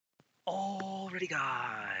Alrighty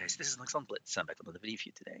guys, this is snugsonblitz. I'm back with another video for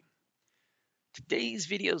you today. Today's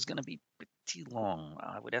video is going to be pretty long.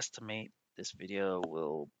 I would estimate this video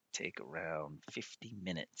will take around 50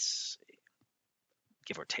 minutes,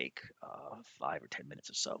 give or take 5 or 10 minutes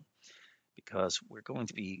or so, because we're going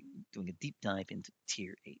to be doing a deep dive into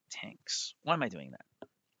Tier 8 tanks. Why am I doing that?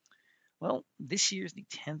 Well, this year is the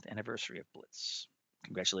 10th anniversary of Blitz.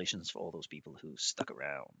 Congratulations for all those people who stuck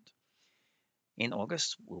around. In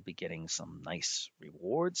August, we'll be getting some nice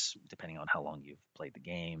rewards, depending on how long you've played the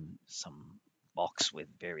game, some box with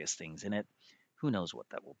various things in it. Who knows what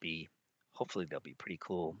that will be? Hopefully, they'll be pretty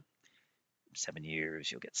cool. 7 years,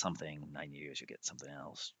 you'll get something. 9 years, you'll get something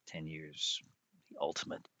else. 10 years, the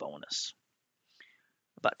ultimate bonus.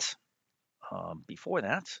 But before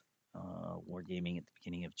that, Wargaming at the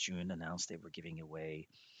beginning of June announced they were giving away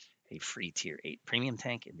a free Tier 8 premium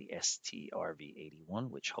tank in the STRV-81,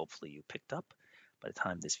 which hopefully you picked up. By the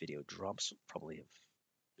time this video drops, probably have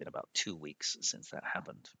been about 2 weeks since that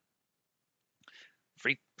happened.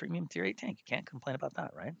 Free premium Tier 8 tank. You can't complain about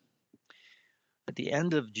that, right? At the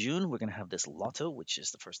end of June, we're going to have this lotto, which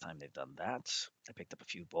is the first time they've done that. I picked up a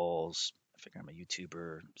few balls. I figure I'm a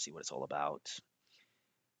YouTuber, see what it's all about.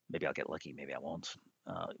 Maybe I'll get lucky, maybe I won't.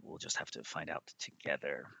 We'll just have to find out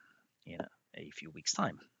together in a few weeks'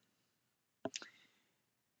 time.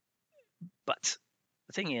 But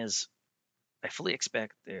the thing is, I fully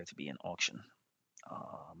expect there to be an auction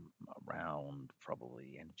around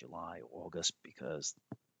probably end of July or August, because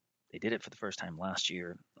they did it for the first time last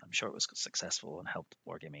year. I'm sure it was successful and helped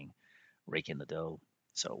Wargaming rake in the dough.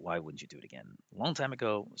 So why wouldn't you do it again? A long time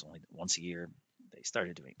ago, it was only once a year. They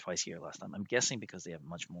started doing it twice a year last time. I'm guessing because they have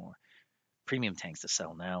much more premium tanks to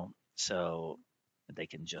sell now, so they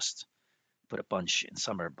can just put a bunch in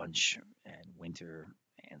summer, a bunch in winter,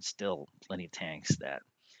 and still plenty of tanks that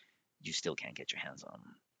you still can't get your hands on.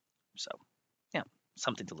 So, yeah,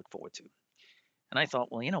 something to look forward to. And I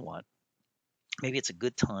thought, well, you know what? Maybe it's a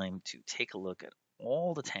good time to take a look at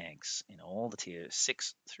all the tanks in all the tiers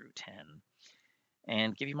 6 through 10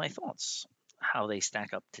 and give you my thoughts, how they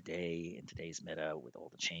stack up today in today's meta with all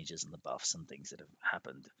the changes and the buffs and things that have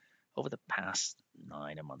happened over the past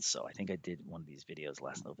 9 months. So I think I did one of these videos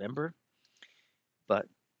last November, but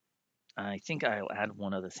I think I'll add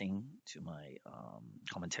one other thing to my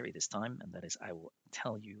commentary this time, and that is I will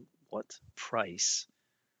tell you what price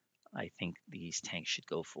I think these tanks should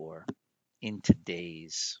go for in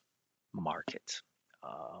today's market.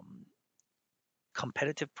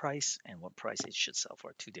 Competitive price and what price it should sell for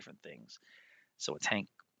are two different things. So a tank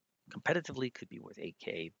competitively could be worth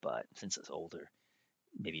 8K, but since it's older,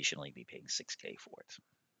 maybe you should only be paying 6K for it.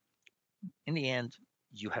 In the end,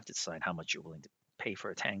 you have to decide how much you're willing to pay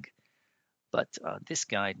for a tank. But this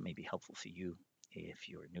guide may be helpful for you if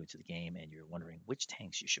you're new to the game and you're wondering which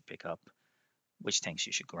tanks you should pick up, which tanks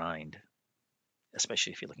you should grind,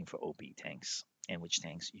 especially if you're looking for OB tanks, and which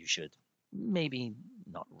tanks you should maybe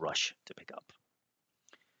not rush to pick up.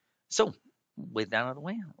 So with that out of the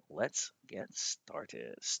way, let's get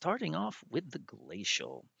started. Starting off with the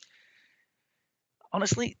Glacial.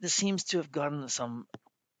 Honestly, this seems to have gotten some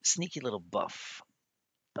sneaky little buff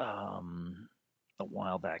a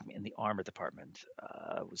while back in the armor department.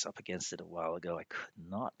 I was up against it a while ago. I could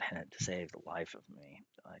not pen it to save the life of me.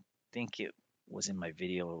 I think it was in my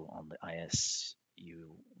video on the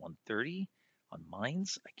ISU 130 on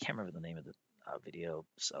mines. I can't remember the name of the video,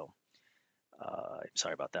 so I'm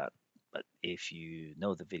sorry about that. But if you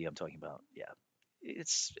know the video I'm talking about, yeah, it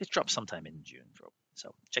dropped sometime in June,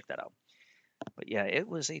 so check that out. But yeah, it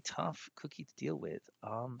was a tough cookie to deal with.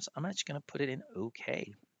 So I'm actually gonna put it in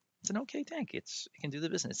okay. It's an okay tank. It can do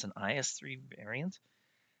the business. It's an IS3 variant,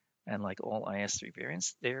 and like all IS3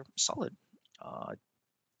 variants, they're solid.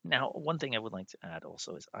 Now, one thing I would like to add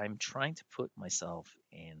also is I'm trying to put myself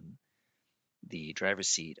in the driver's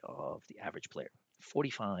seat of the average player,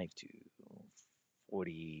 45 to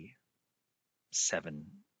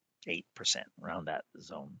 47, 8%, around that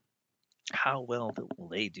zone. How well will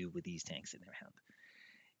they do with these tanks in their hand?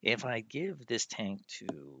 If I give this tank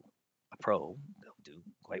to a pro, they'll do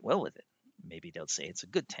quite well with it. Maybe they'll say it's a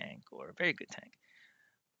good tank or a very good tank.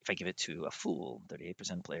 If I give it to a fool,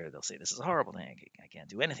 38% player, they'll say this is a horrible tank. I can't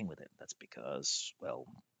do anything with it. That's because, well,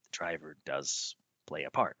 the driver does play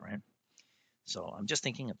a part, right? So I'm just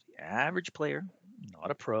thinking of the average player,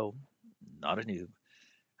 not a pro, not a noob.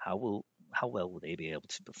 How well will they be able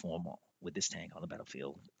to perform with this tank on the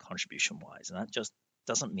battlefield, contribution-wise? And that just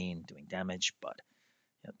doesn't mean doing damage, but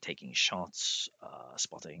taking shots,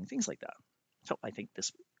 spotting, things like that. So I think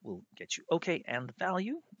this will get you okay, and the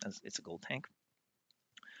value, as it's a gold tank,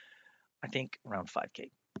 I think around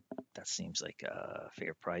 5K. That seems like a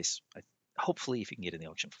fair price. Hopefully, if you can get in the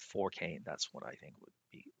auction for 4K, that's what I think would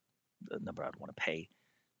be the number I'd want to pay.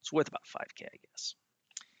 It's worth about 5K, I guess.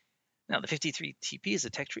 Now, the 53 TP is a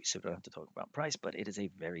tech tree, so we don't have to talk about price, but it is a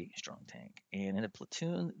very strong tank. And in a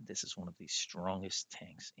platoon, this is one of the strongest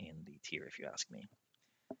tanks in the tier, if you ask me.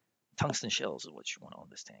 Tungsten shells is what you want on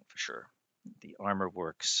this tank for sure. The armor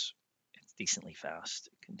works. It's decently fast.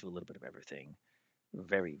 It can do a little bit of everything.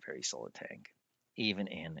 Very, very solid tank. Even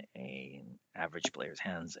in an average player's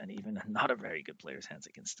hands, and even not a very good player's hands,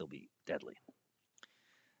 it can still be deadly.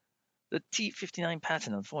 The T59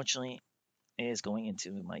 pattern, unfortunately, is going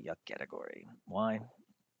into my yuck category. Why?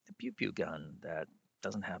 The pew pew gun that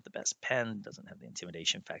doesn't have the best pen, doesn't have the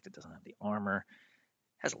intimidation factor, doesn't have the armor,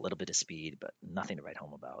 has a little bit of speed, but nothing to write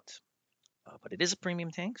home about. But it is a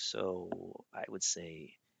premium tank, so I would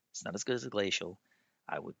say it's not as good as a glacial.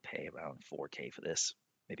 I would pay around 4K for this,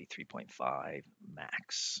 maybe 3.5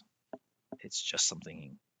 max. It's just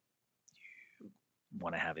something you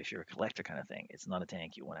want to have if you're a collector kind of thing. It's not a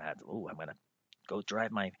tank you want to have. Oh, I'm gonna go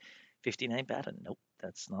drive my 59 pattern. Nope,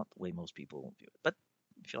 that's not the way most people do it. But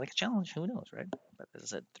if you like a challenge, who knows, right? But as I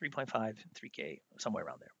said, 3.5, 3K, somewhere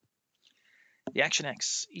around there. The Action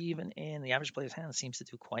X, even in the average player's hand, seems to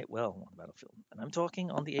do quite well on the battlefield. And I'm talking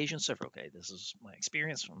on the Asian server, okay? This is my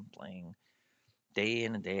experience from playing day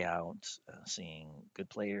in and day out, seeing good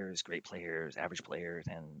players, great players, average players,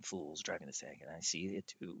 and fools driving this tank. And I see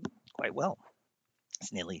it do quite well.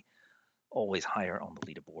 It's nearly always higher on the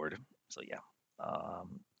leaderboard. So yeah,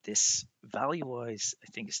 this value-wise, I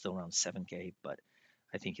think is still around 7K, but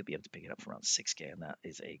I think you'll be able to pick it up for around 6K, and that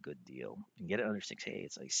is a good deal. You can get it under 6K,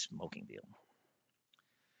 it's a smoking deal.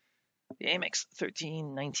 The AMX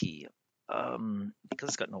 1390, because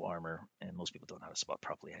it's got no armor and most people don't know how to spot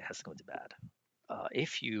properly, it has to go into bad.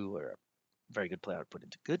 If you are a very good player, I would put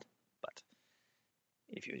into good, but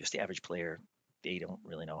if you're just the average player, they don't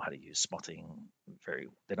really know how to use spotting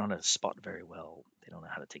they don't know how to spot very well. They don't know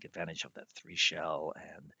how to take advantage of that 3 shell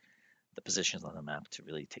and the positions on the map to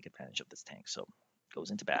really take advantage of this tank. So it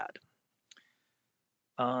goes into bad.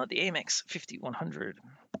 The AMX 5100,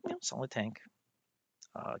 solid tank.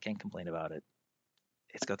 Can't complain about it.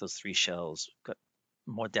 It's got those 3 shells, got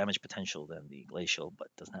more damage potential than the glacial, but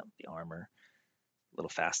doesn't have the armor. A little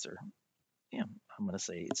faster. Yeah, I'm gonna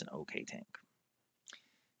say it's an okay tank.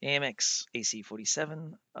 AMX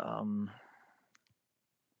AC47,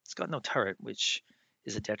 it's got no turret, which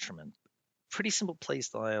is a detriment. Pretty simple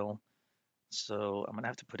playstyle, so I'm gonna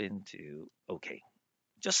have to put it into okay.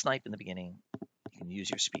 Just snipe in the beginning. You can use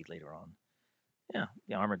your speed later on. Yeah,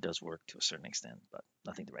 the armor does work to a certain extent, but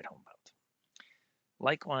nothing to write home about.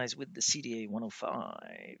 Likewise with the CDA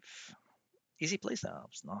 105. Easy playstyle.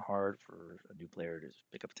 It's not hard for a new player to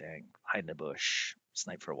pick up a tank, hide in a bush,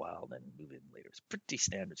 snipe for a while, then move in later. It's pretty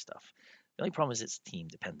standard stuff. The only problem is it's team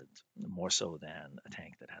dependent, more so than a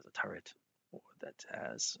tank that has a turret or that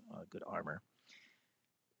has good armor.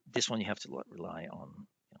 This one you have to rely on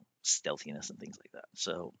stealthiness and things like that.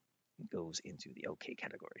 So it goes into the okay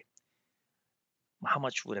category. How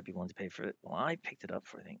much would I be willing to pay for it? Well, I picked it up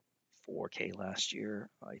for I think 4K last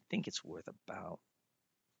year. I think it's worth about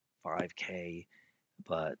 5K,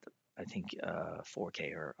 but I think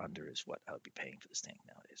 4K or under is what I would be paying for this tank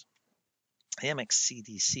nowadays. AMX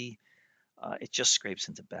CDC, it just scrapes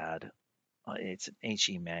into bad. It's an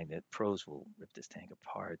HE magnet. Pros will rip this tank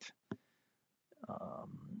apart.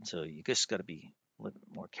 So you just got to be a little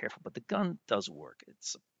bit more careful. But the gun does work.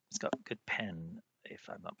 It's got good pen, if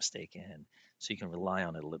I'm not mistaken, so you can rely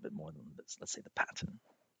on it a little bit more than let's say the pattern.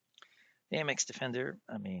 The AMX Defender,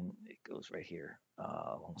 I mean, it goes right here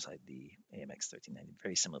alongside the AMX 1390.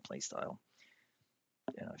 Very similar playstyle.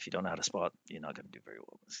 If you don't know how to spot, you're not going to do very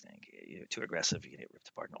well with this tank. You're too aggressive, you can get ripped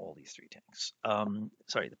apart in all these 3 tanks.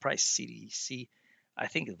 Sorry, the price CDC, I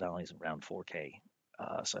think the value is around 4K,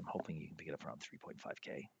 so I'm hoping you can pick it up around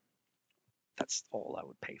 3.5K. That's all I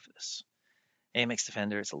would pay for this. AMX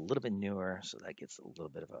Defender, it's a little bit newer, so that gets a little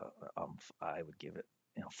bit of a I would give it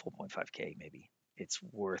 4.5K maybe. It's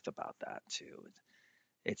worth about that too.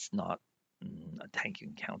 It's not a tank you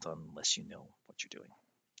can count on unless you know what you're doing.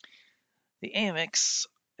 The AMX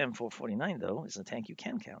M449 though is a tank you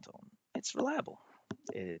can count on. It's reliable.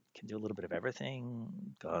 It can do a little bit of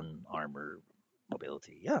everything: gun, armor,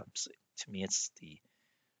 mobility. Yeah, to me it's the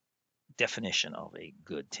definition of a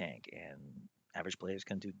good tank, and average players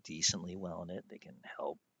can do decently well in it. They can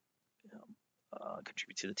help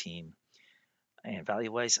contribute to the team. And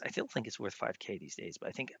value-wise, I still think it's worth 5K these days, but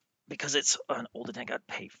I think because it's an older tank, I'd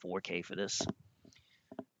pay 4K for this.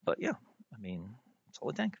 But yeah, I mean,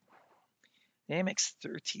 solid tank. The AMX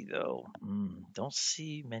 30 though, don't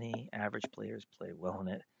see many average players play well in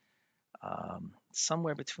it.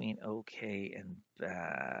 Somewhere between okay and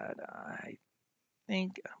bad. I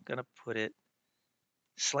think I'm gonna put it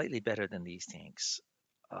slightly better than these tanks,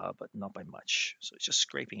 but not by much. So it's just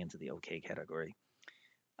scraping into the okay category.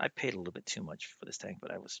 I paid a little bit too much for this tank,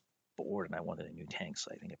 but I was bored and I wanted a new tank,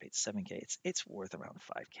 so I think I paid 7K. It's worth around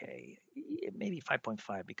 5K, maybe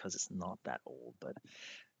 5.5 because it's not that old, but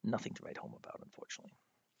nothing to write home about, unfortunately.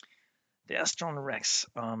 The Astron Rex,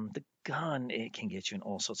 the gun, it can get you in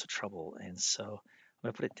all sorts of trouble, and so I'm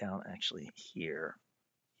gonna put it down actually here.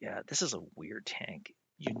 Yeah, this is a weird tank,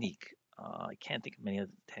 unique. I can't think of many of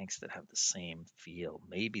the tanks that have the same feel.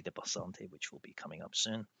 Maybe the Basante, which will be coming up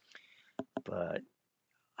soon, but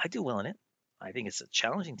I do well in it. I think it's a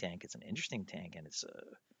challenging tank. It's an interesting tank, and it's a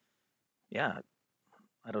yeah.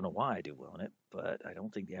 I don't know why I do well in it, but I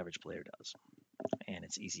don't think the average player does. And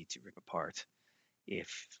it's easy to rip apart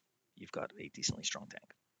if you've got a decently strong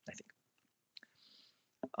tank. I think.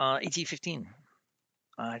 AT-15.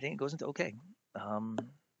 I think it goes into okay.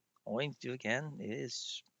 All you need to do again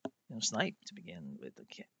is snipe to begin with.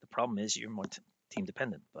 The problem is you're more team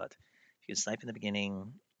dependent, but if you can snipe in the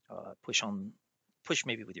beginning, push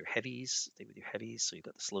maybe with your heavies, stay with your heavies, so you've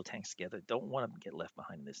got the slow tanks together. Don't want to get left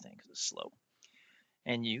behind in this tank because it's slow.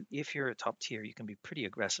 And if you're a top tier, you can be pretty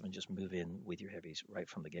aggressive and just move in with your heavies right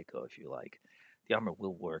from the get-go if you like. The armor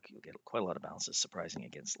will work. You'll get quite a lot of bounces, surprising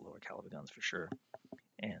against lower caliber guns for sure.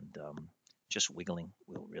 And just wiggling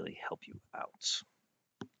will really help you out.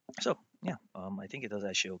 So yeah, I think it does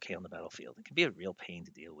actually okay on the battlefield. It can be a real pain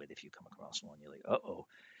to deal with if you come across one. You're like, uh-oh.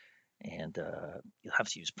 And you'll have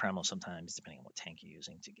to use Pramo sometimes, depending on what tank you're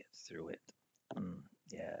using to get through it.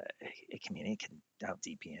 Yeah, it can out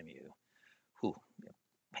DPM you. Whew, yeah,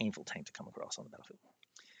 painful tank to come across on the battlefield.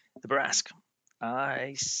 The Brask.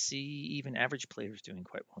 I see even average players doing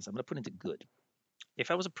quite well. So I'm going to put into good.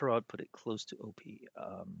 If I was a pro, I'd put it close to OP.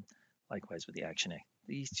 Likewise with the Action A.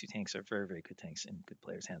 These two tanks are very, very good tanks in good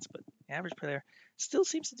players' hands, but the average player still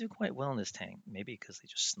seems to do quite well in this tank. Maybe because they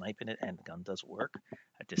just snipe in it and the gun does work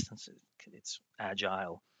at distance. It's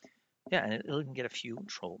agile. Yeah, and it'll even get a few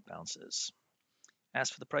troll bounces. As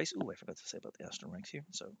for the price, I forgot to say about the Astron Rex here.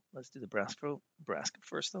 So let's do the Brask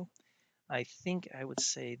first, though. I think I would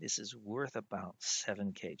say this is worth about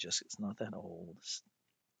 7K. Just it's not that old.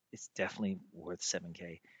 It's definitely worth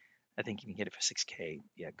 7K. I think you can get it for 6K.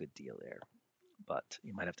 Yeah, good deal there. But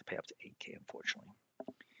you might have to pay up to 8K, unfortunately.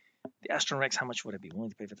 The Astron Rex, how much would I be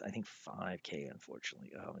willing to pay for it? I think 5K,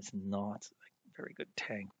 unfortunately. It's not a very good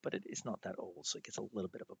tank, but it is not that old, so it gets a little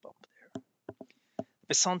bit of a bump there.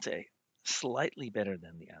 Visante, slightly better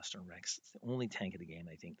than the Astron Rex. It's the only tank in the game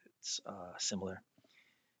I think that's similar.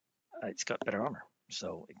 It's got better armor,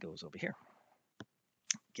 so it goes over here.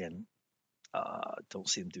 Again, don't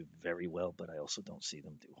see them do very well, but I also don't see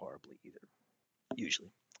them do horribly either,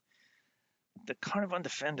 usually. The Carnivon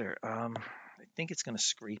Defender, I think it's going to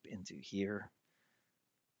scrape into here.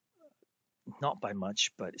 Not by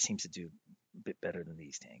much, but it seems to do a bit better than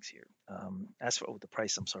these tanks here. As for the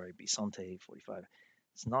price, I'm sorry, Bisonte 45.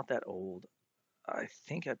 It's not that old. I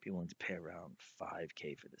think I'd be willing to pay around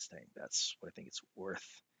 5K for this tank. That's what I think it's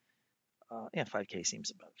worth. Yeah, 5K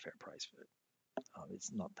seems about a fair price for it.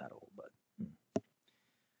 It's not that old, but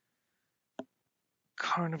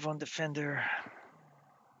Carnivon Defender,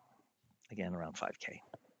 again around 5K.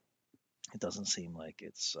 It doesn't seem like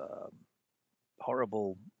it's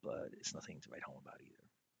horrible, but it's nothing to write home about either.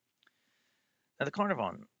 Now the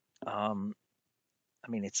Carnivon, I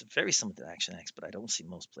mean, it's very similar to Action X, but I don't see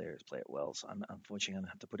most players play it well, so I'm unfortunately going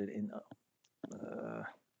to have to put it in.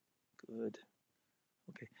 Good.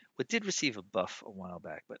 Okay. We did receive a buff a while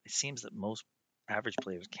back, but it seems that most average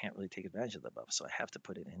players can't really take advantage of the buff, so I have to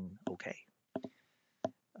put it in okay.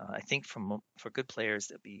 I think for good players,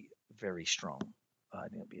 that'd be very strong. I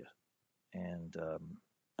think it'll be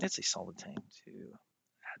it's a solid tank to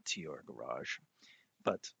add to your garage,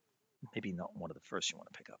 but maybe not one of the first you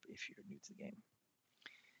want to pick up if you're new to the game.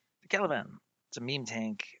 The Caliban, it's a meme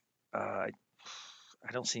tank. I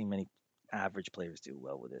don't see many average players do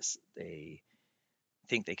well with this. They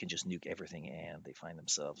think they can just nuke everything and they find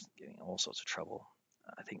themselves getting all sorts of trouble.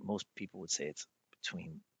 I think most people would say it's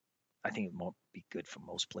I think it won't be good for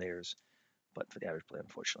most players, but for the average player,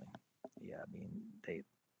 unfortunately, yeah, I mean,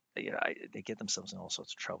 they get themselves in all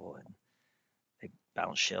sorts of trouble and they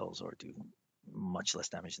bounce shells or do much less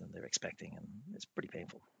damage than they're expecting, and it's pretty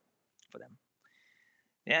painful for them.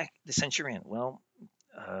 Yeah, the Centurion, well,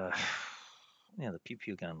 the pew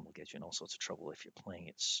pew gun will get you in all sorts of trouble if you're playing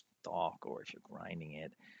it stock or if you're grinding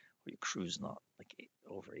it or your crew's not like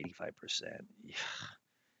over 85%. Yeah,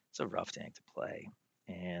 it's a rough tank to play,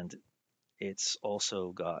 and it's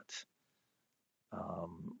also got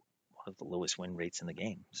one of the lowest win rates in the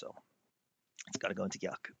game. So it's got to go into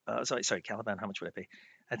yuck. Sorry, Caliban, how much would I pay?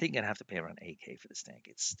 I think I'd have to pay around 8K for this tank.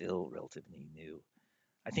 It's still relatively new.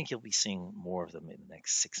 I think you'll be seeing more of them in the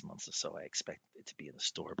next 6 months or so. I expect it to be in the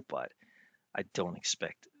store, but I don't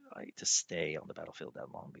expect to stay on the battlefield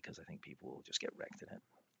that long because I think people will just get wrecked in it.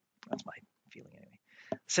 That's my feeling anyway.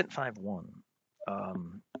 Cent 5-1.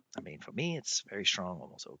 I mean, for me, it's very strong,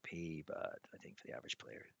 almost OP, but I think for the average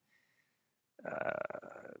player,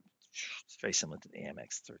 it's very similar to the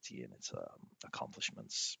AMX-13 and its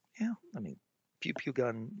accomplishments. Yeah, I mean, pew pew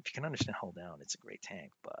gun. If you can understand hold down, it's a great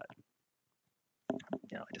tank, but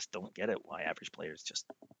I just don't get it why average players just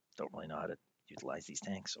don't really know how to utilize these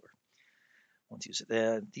tanks or want to use it.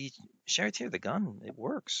 The Charioteer, the gun, it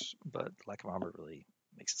works, but lack of armor really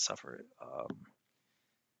makes it suffer.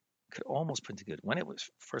 Could almost put into good. When it was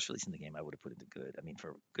first released in the game, I would have put into good. I mean,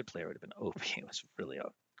 for a good player, it would have been OP. It was really a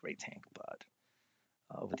great tank, but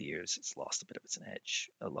over the years, it's lost a bit of its edge.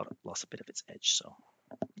 Lost a bit of its edge. So,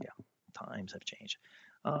 yeah, times have changed.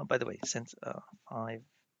 By the way, since 5,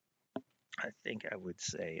 I think I would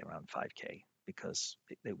say around 5K because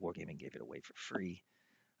Wargaming gave it away for free.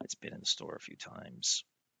 It's been in the store a few times.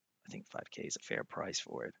 I think 5K is a fair price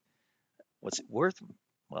for it. What's it worth?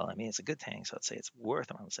 Well, I mean, it's a good tank, so I'd say it's worth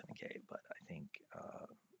around 7K, but I think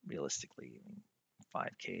realistically, I mean,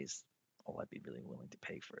 5K is all I'd be really willing to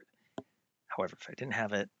pay for it. However, if I didn't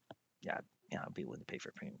have it, I'd be willing to pay for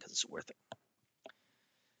a premium because it's worth it.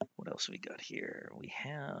 What else we got here? We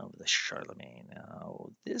have the Charlemagne. Now,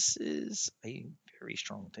 this is a very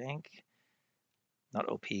strong tank. Not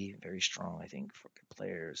OP, very strong, I think, for good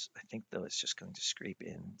players. I think, though, it's just going to scrape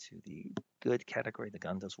into the good category. The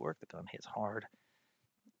gun does work. The gun hits hard.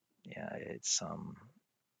 Yeah, it's a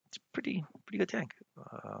pretty good tank.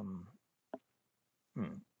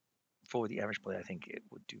 For the average player, I think it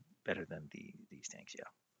would do better than these tanks. Yeah,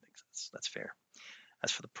 I think that's fair.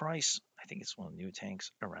 As for the price, I think it's one of the new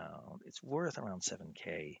tanks it's worth around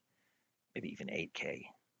 7K, maybe even 8K.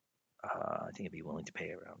 I think I'd be willing to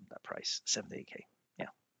pay around that price, 7 to 8K.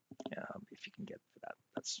 Yeah, if you can get for that,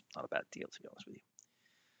 that's not a bad deal, to be honest with you.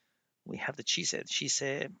 We have the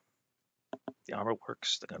Chise. The armor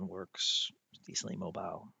works, the gun works, it's decently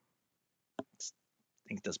mobile. I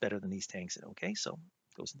think it does better than these tanks. Okay, so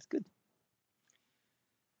it goes into good.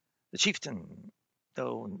 The Chieftain,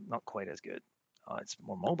 though not quite as good. It's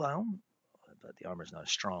more mobile, but the armor is not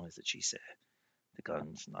as strong as the Chise. The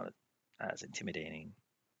gun's not as intimidating.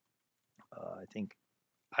 I think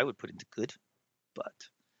I would put into good, but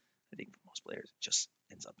I think for most players it just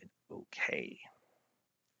ends up in okay.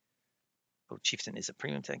 Oh, Chieftain is a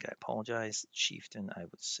premium tank. I apologize. Chieftain, I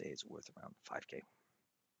would say it's worth around 5K. I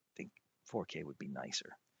think 4K would be nicer.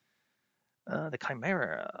 The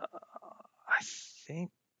Chimera, I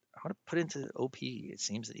think I'm going to put into OP. It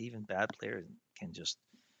seems that even bad players can just,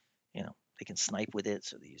 they can snipe with it,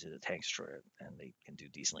 so they use it as a tank destroyer, and they can do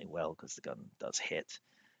decently well because the gun does hit.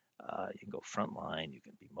 You can go frontline, you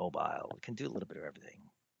can be mobile, it can do a little bit of everything.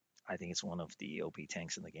 I think it's one of the OP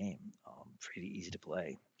tanks in the game. Pretty easy to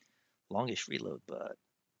play. Longish reload, but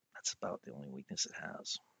that's about the only weakness it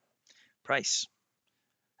has. Price,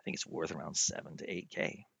 I think it's worth around 7 to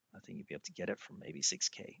 8K. I think you'd be able to get it for maybe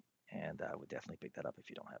 6K, and I would definitely pick that up if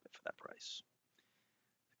you don't have it for that price.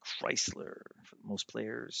 Chrysler, for most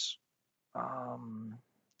players, I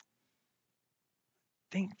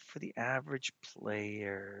think for the average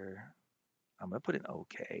player, I'm going to put in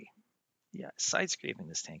okay. Yeah, side scraping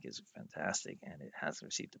this tank is fantastic, and it has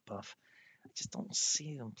received a buff. I just don't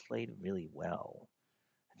see them played really well.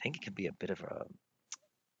 I think it can be a bit of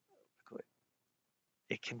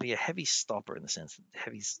it can be a heavy stopper in the sense that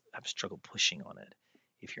heavies have struggle pushing on it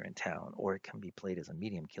if you're in town, or it can be played as a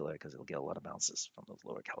medium killer because it'll get a lot of bounces from those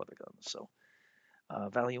lower caliber guns. So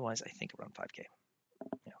value-wise, I think around 5K.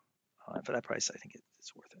 Yeah, for that price, I think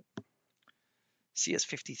it's worth it.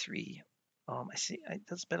 CS53, I see it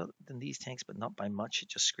does better than these tanks, but not by much. It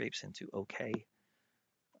just scrapes into okay.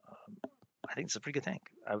 I think it's a pretty good tank.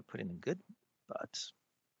 I would put it in good, but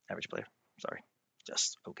average player, sorry,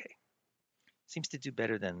 just okay. Seems to do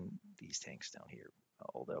better than these tanks down here,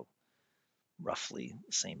 although roughly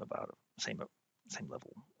same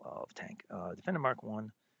level of tank. Defender Mark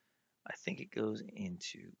 1, I think it goes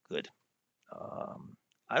into good.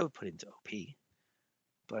 I would put it into OP,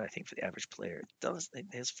 but I think for the average player, it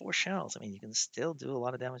has 4 shells. I mean, you can still do a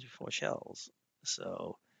lot of damage with 4 shells,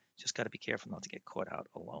 so just got to be careful not to get caught out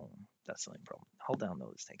alone. That's the only problem. Hold down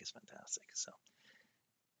though, this tank is fantastic. So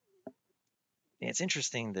yeah, it's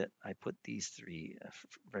interesting that I put these 3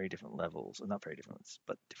 very different levels, or not very different,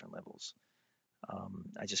 but different levels.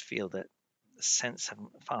 I just feel that Cent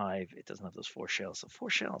 75, it doesn't have those 4 shells. So 4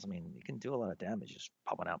 shells, I mean, you can do a lot of damage just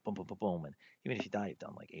popping out, boom, boom, boom, boom. And even if you die, you've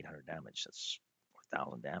done like 800 damage. That's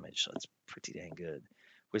 1,000 damage. So it's pretty dang good.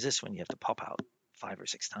 Whereas this one, you have to pop out 5 or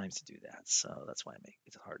 6 times to do that. So that's why I make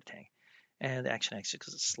it's a hard tank. And the action X,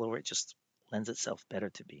 because it's slower, it just lends itself better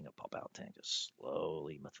to being a pop out tank, just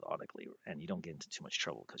slowly, methodically, and you don't get into too much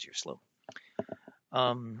trouble because you're slow.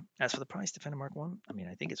 As for the price, Defender Mark One, I mean,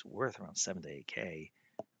 I think it's worth around 7 to 8K,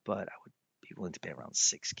 but I would be willing to pay around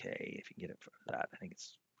 6K if you can get it for that. I think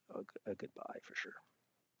it's a good buy for sure.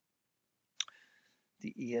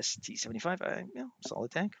 The EST 75,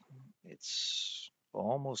 solid tank. It's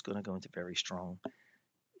almost going to go into very strong.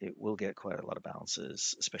 It will get quite a lot of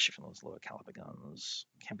bounces, especially from those lower caliber guns.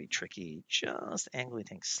 Can be tricky. Just angling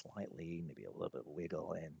things slightly, maybe a little bit of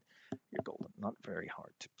wiggle, and you're golden. Not very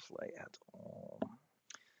hard to play at all.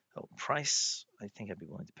 Oh, price, I think I'd be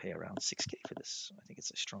willing to pay around 6K for this. I think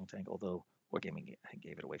it's a strong tank, although Wargaming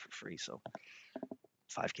gave it away for free, so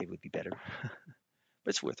 5K would be better. But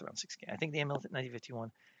it's worth around 6K. I think the ML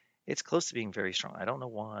 9051, it's close to being very strong. I don't know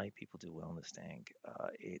why people do well in this tank.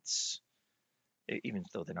 Even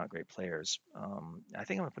though they're not great players, I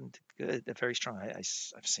think I'm gonna put into good. They're very strong. I've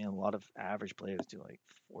seen a lot of average players do like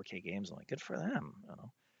 4K games. I'm like, good for them. You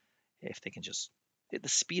know, if they can just the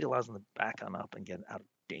speed allows them to back on up and get out of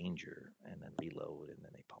danger and then reload and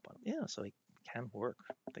then they pop on. Yeah, so it can work.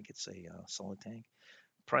 I think it's a solid tank.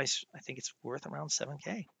 Price, I think it's worth around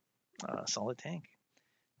 7K. Solid tank.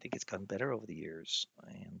 I think it's gotten better over the years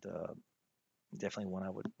and definitely one I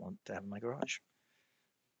would want to have in my garage.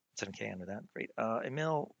 7K under that, great.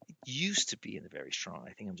 Emil used to be in the very strong.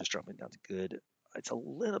 I think I'm just dropping it down to good. It's a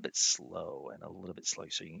little bit slow and a little bit slow.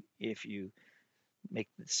 So if you make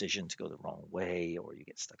the decision to go the wrong way, or you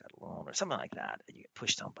get stuck out alone, or something like that, and you get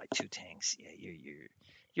pushed down by 2 tanks, yeah,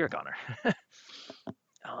 you're a goner.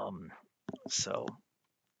 So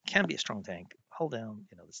can be a strong tank. Hold down.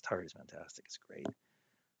 This turret is fantastic. It's great,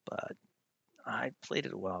 but I played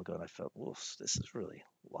it a while ago and I felt, woof, this has really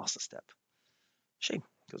lost a step. Shame,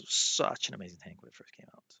 because it was such an amazing tank when it first came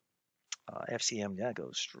out. FCM, yeah,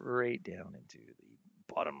 goes straight down into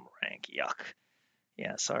the bottom rank. Yuck.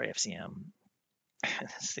 Yeah, sorry, FCM.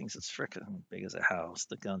 This thing's as freaking big as a house.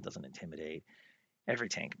 The gun doesn't intimidate. Every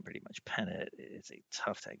tank can pretty much pen it. It's a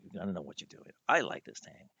tough tank. You gotta know what you're doing. I like this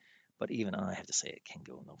tank, but even I have to say it can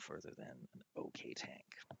go no further than an okay tank.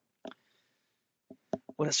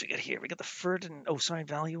 What else we got here? We got the Ferdinand. Oh, sorry,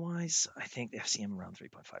 value-wise, I think the FCM around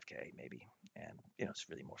 3.5K maybe, and it's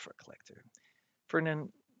really more for a collector. Ferdinand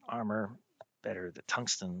armor better. The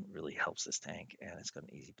tungsten really helps this tank, and it's got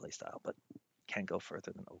an easy playstyle, but can't go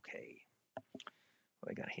further than okay.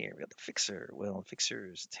 What I got here? We got the Fixer. Well,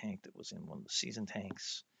 Fixer is a tank that was in one of the season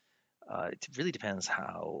tanks. It really depends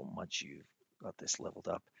how much you've got this leveled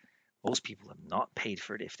up. Most people have not paid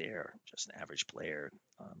for it if they're just an average player,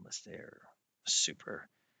 unless they're super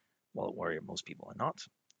wallet warrior. Most people are not.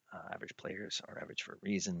 Average players are average for a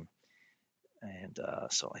reason, and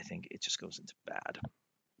so I think it just goes into bad.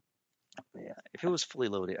 Yeah, if it was fully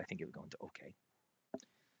loaded, I think it would go into okay.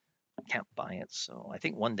 Can't buy it, so I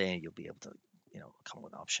think one day you'll be able to, come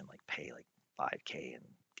with an option like pay like 5K and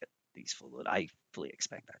get these full load. I fully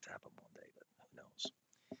expect that to happen one day, but who knows?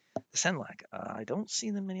 The Senlac, I don't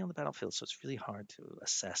see them many on the battlefield, so it's really hard to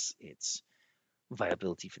assess its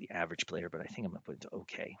viability for the average player, but I think I'm going to put it to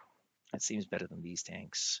okay. It seems better than these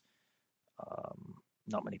tanks.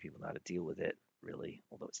 Not many people know how to deal with it, really,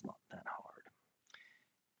 although it's not that hard.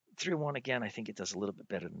 301, again, I think it does a little bit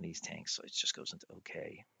better than these tanks, so it just goes into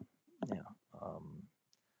okay. Yeah.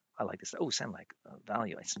 I like this. Oh, Senlac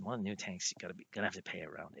value. It's one of the new tanks. You're gonna have to pay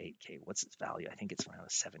around 8K. What's its value? I think it's around a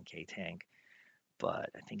 7K tank,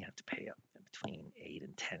 but I think you have to pay up between 8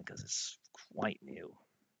 and 10 because it's quite new.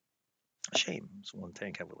 A shame. It's one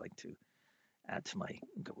tank I would like to add to my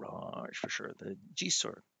garage for sure. The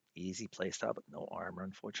G-Sword, easy playstyle, but no armor,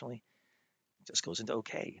 unfortunately. It just goes into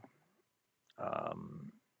okay.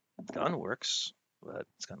 Gun works, but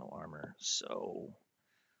it's got no armor. So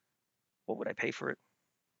what would I pay for it?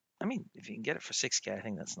 I mean, if you can get it for 6K, I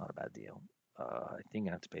think that's not a bad deal. I think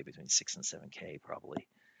I have to pay between 6 and 7K probably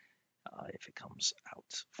if it comes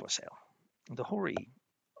out for sale. The Hori,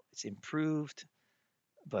 it's improved,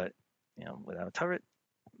 but without a turret,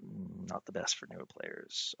 not the best for newer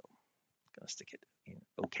players. So I'm gonna stick it in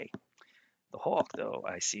okay. The Hawk, though,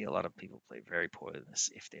 I see a lot of people play very poorly in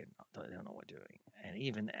this if they don't know what they're doing. And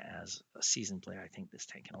even as a seasoned player, I think this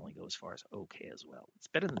tank can only go as far as okay as well. It's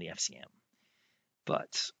better than the FCM,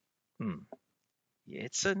 but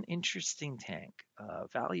it's an interesting tank.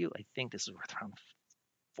 Value, I think this is worth around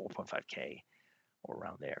 4.5K. or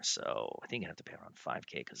around there. So I think you have to pay around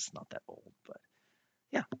 5K because it's not that old. But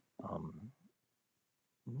yeah, um,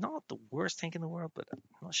 not the worst tank in the world, but I'm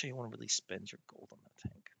not sure you want to really spend your gold on that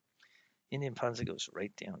tank. Indian Panzer goes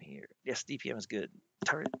right down here. Yes, DPM is good.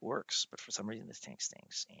 Turret works, but for some reason this tank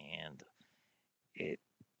stinks, and it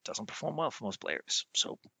doesn't perform well for most players.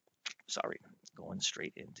 So sorry, going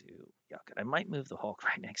straight into Yuck. I might move the Hulk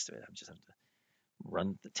right next to it. I'm just have to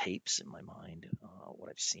run the tapes in my mind, what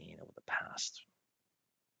I've seen over the past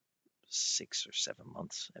 6 or 7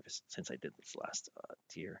 months ever since I did this last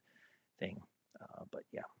tier thing. But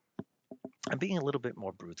yeah, I'm being a little bit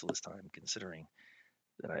more brutal this time, considering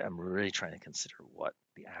that I'm really trying to consider what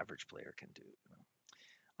the average player can do.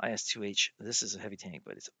 IS-2H, this is a heavy tank,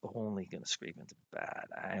 but it's only going to scrape into bad.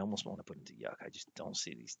 I almost want to put into Yuck. I just don't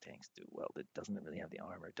see these tanks do well. It doesn't really have the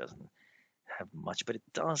armor. It doesn't have much, but it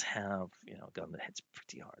does have, a gun that hits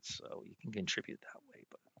pretty hard, so you can contribute that way.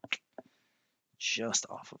 But just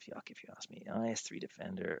off of Yuck, if you ask me. IS-3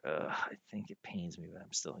 Defender, I think it pains me, but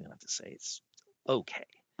I'm still going to have to say it's okay.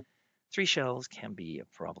 3 shells can be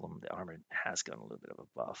a problem. The armor has gotten a little bit of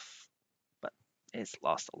a buff, but it's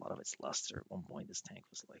lost a lot of its luster. At one point, this tank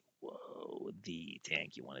was like, whoa, the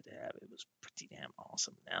tank you wanted to have. It was pretty damn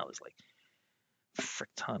awesome. Now there's like a frick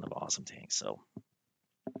ton of awesome tanks. So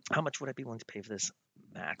how much would I be willing to pay for this?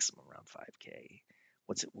 Maximum around 5K.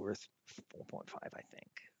 What's it worth? 4.5, I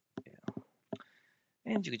think. Yeah.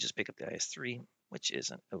 And you could just pick up the IS-3, which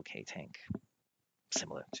is an okay tank,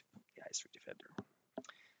 similar to the IS-3 Defender.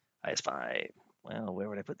 IS-5, well, where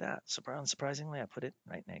would I put that? Surprisingly, I put it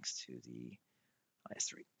right next to the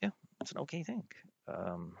IS-3. Yeah, it's an okay tank.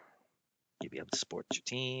 You'll be able to support your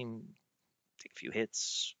team, take a few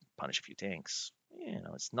hits, punish a few tanks.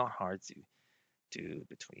 It's not hard to do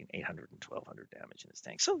between 800 and 1200 damage in this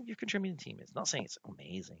tank. So you're contributing to the team. It's not saying it's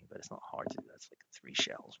amazing, but it's not hard to do. That's like 3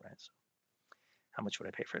 shells, right? So how much would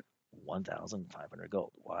I pay for it? 1,500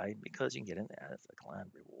 gold. Why? Because you can get in as a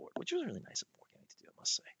clan reward, which was really nice of Morgan to do, I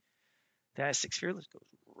must say. The IS-6 Fearless goes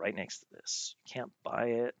right next to this. You can't buy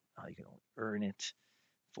it. You can only earn it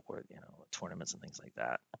for tournaments and things like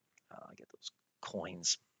that. Get those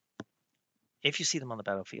coins. If you see them on the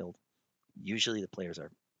battlefield, usually the players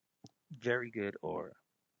are very good or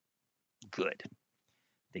good.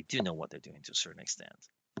 They do know what they're doing to a certain extent.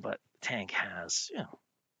 But the tank has,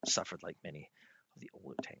 suffered like many of the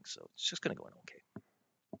older tanks, so it's just going to go in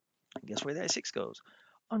okay. And guess where the IS-6 goes?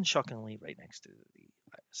 Unshockingly, right next to the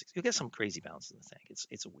IS-6. You'll get some crazy bounce in the tank.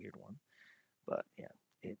 It's a weird one, but yeah,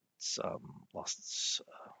 it's lost its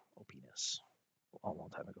OPness a long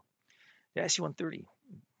time ago. The IC-130,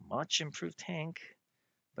 much improved tank,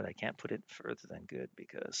 but I can't put it further than good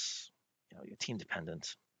because you're team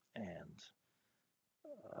dependent, and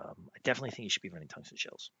I definitely think you should be running tungsten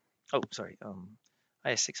shells. Oh, sorry.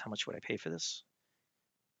 IS-6, how much would I pay for this?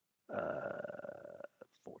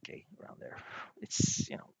 4K, around there. It's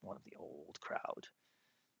one of the old crowd.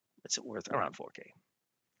 It's worth around 4K.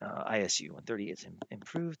 ISU 130 is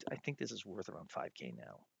improved. I think this is worth around 5K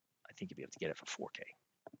now. I think you'll be able to get it for 4K.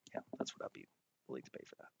 Yeah, that's what I'll be willing to pay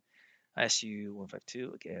for that. ISU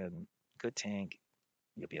 152, again, good tank.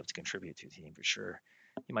 You'll be able to contribute to the team for sure.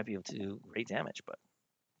 You might be able to do great damage, but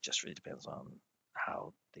just really depends on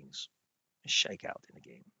how things shake out in the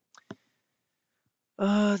game.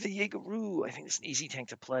 The Jaegeru, I think it's an easy tank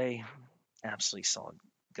to play. Absolutely solid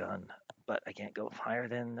gun, but I can't go higher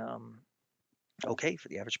than okay for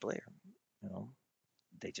the average player.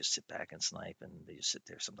 They just sit back and snipe, and they just sit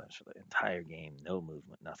there sometimes for the entire game, no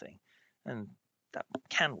movement, nothing, and that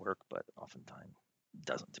can work, but oftentimes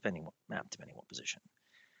doesn't, depending what map, depending what position.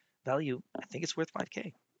 Value, I think it's worth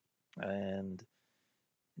 5K, and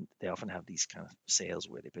they often have these kind of sales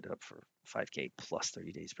where they put it up for 5K plus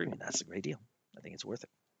 30 days premium. That's a great deal. I think it's worth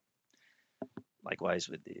it. Likewise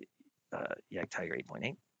with the Yak Tiger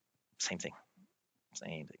 8.8, same thing. It's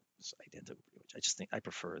identical. I just think I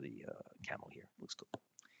prefer the camo here. Looks cool.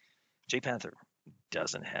 J Panther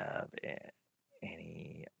doesn't have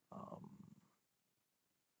any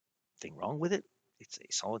thing wrong with it. It's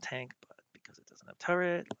a solid tank, but because it doesn't have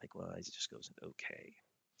turret, likewise, it just goes into okay.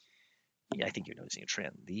 Yeah, I think you're noticing a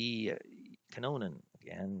trend. The Kanonen,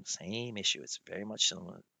 again, same issue. It's very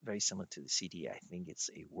similar to the CDA. I think it's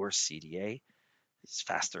a worse CDA. It's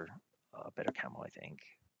faster, better camo, I think.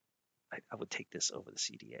 I would take this over the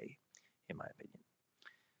CDA, in my opinion.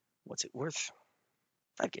 What's it worth?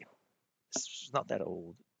 5K. It's not that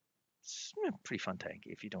old. It's a pretty fun tank.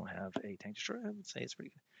 If you don't have a tank destroyer, I would say it's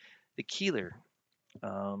pretty good. The Keeler,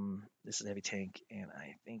 this is a heavy tank, and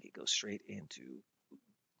I think it goes straight into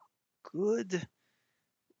good.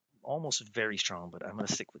 almost very strong, but I'm going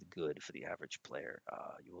to stick with good for the average player.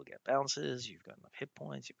 You will get bounces. You've got enough hit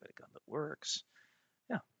points. You've got a gun that works.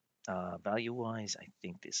 Yeah. Value-wise, I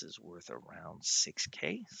think this is worth around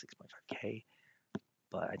 6K, 6.5K,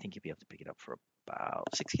 but I think you'll be able to pick it up for about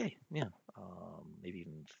 6K. Yeah. Maybe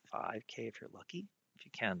even 5K if you're lucky. If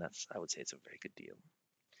you can, I would say it's a very good deal.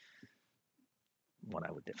 One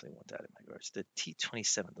I would definitely want that in my garage. The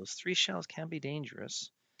T27, those 3 shells can be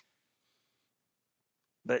dangerous,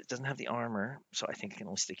 but it doesn't have the armor, so I think I can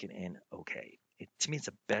only stick it in okay. To me, it's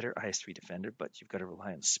a better IS-3 defender, but you've got to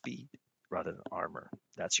rely on speed rather than armor.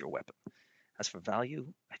 That's your weapon. As for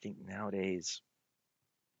value, I think nowadays,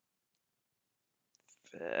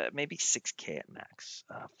 maybe 6K at max.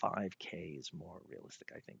 5K is more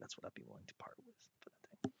realistic. I think that's what I'd be willing to part with for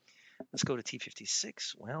that thing. Let's go to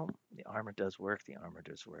T56. Well, the armor does work. The armor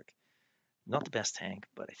does work. Not the best tank,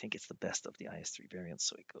 but I think it's the best of the IS-3 variants,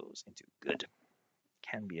 so it goes into good.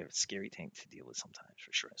 Can be a scary tank to deal with sometimes,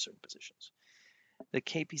 for sure, in certain positions. The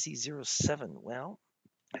KPC-07, well,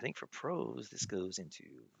 I think for pros, this goes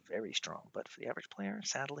into very strong, but for the average player,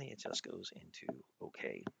 sadly, it just goes into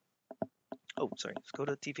okay. Oh, sorry, let's go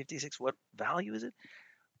to T56. What value is it?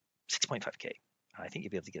 6.5K. I think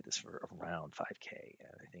you'll be able to get this for around 5K,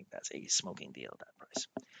 and I think that's a smoking deal at that price.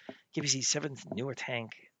 KPC 7th, newer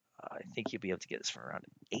tank. I think you'll be able to get this for around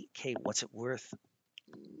 8K. What's it worth?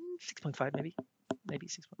 6.5 maybe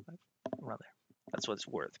 6.5, around there. That's what it's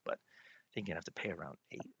worth, but I think you'd have to pay around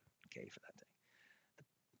 8K for that thing.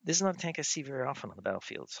 This is not a tank I see very often on the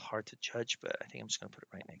battlefield. It's hard to judge, but I think I'm just going to put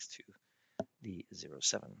it right next to the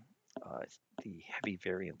 07. The heavy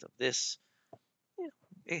variant of this. Yeah,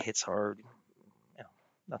 it hits hard. Yeah,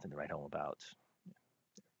 nothing to write home about.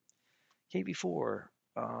 KB4.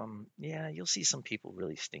 Yeah, you'll see some people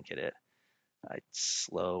really stink at it. It's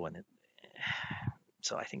slow and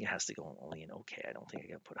so I think it has to go only in okay. I don't think I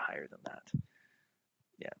can put higher than that.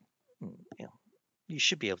 Yeah, you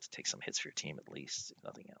should be able to take some hits for your team at least, if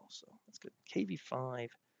nothing else. So that's good. KV5.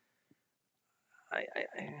 I'm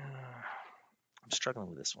struggling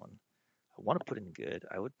with this one. I want to put in good.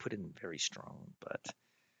 I would put in very strong, but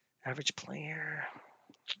average player,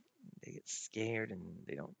 they get scared and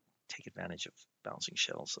they don't take advantage of bouncing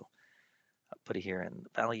shells. So I'll put it here. And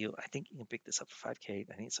the value, I think you can pick this up for 5K.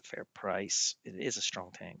 I think it's a fair price. It is a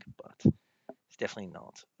strong tank, but it's definitely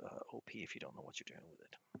not OP if you don't know what you're doing with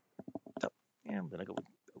it. So yeah, I'm gonna go with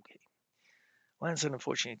okay. Lancer,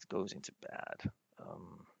 unfortunately, it goes into bad.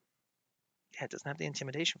 Yeah, it doesn't have the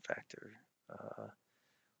intimidation factor.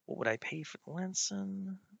 What would I pay for the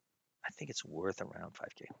Lanson? I think it's worth around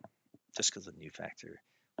 5K, just because of the new factor.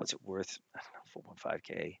 What's it worth? I don't know,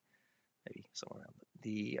 4.5K, maybe somewhere around.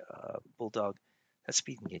 The Bulldog, that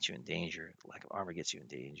speed can get you in danger. The lack of armor gets you in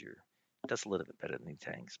danger. It does a little bit better than the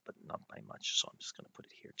tanks, but not by much. So I'm just going to put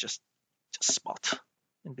it here. Just spot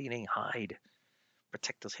and beating, hide,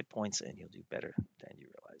 protect those hit points, and you'll do better than you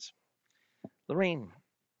realize. Lorraine,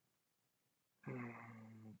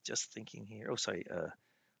 just thinking here. Oh, sorry.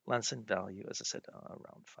 Lanson value, as I said,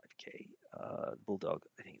 around 5K. Bulldog,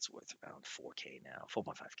 I think it's worth around 4K now,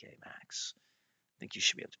 4.5K max. I think you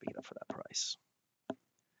should be able to pick it up for that price.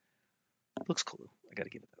 Looks cool. I gotta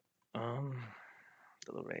give it that.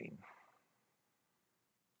 The Lorraine.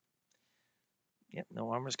 Yep, no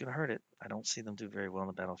armor's gonna hurt it. I don't see them do very well on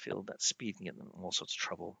the battlefield. That speed can get them in all sorts of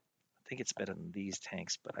trouble. I think it's better than these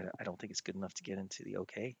tanks, but I don't think it's good enough to get into the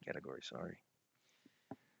okay category. Sorry.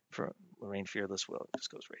 For Lorraine Fearless, well, it just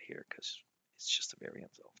goes right here because it's just a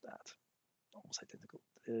variant of that. Almost identical.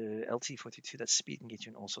 The LT42, that speed can get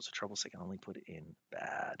you in all sorts of trouble, so I can only put it in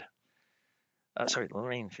bad. Sorry,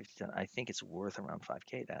 Lorraine 5010, I think it's worth around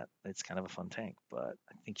 5K. It's kind of a fun tank, but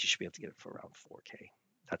I think you should be able to get it for around 4K.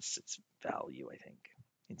 That's its value, I think,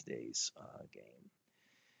 in today's game.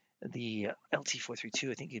 The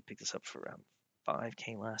LT432, I think you picked this up for around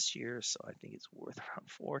 5K last year, so I think it's worth around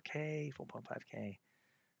 4K, 4.5K.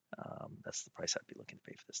 That's the price I'd be looking to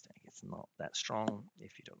pay for this tank. It's not that strong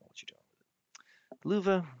if you don't know what you're doing with it.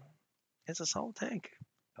 Luva is a solid tank.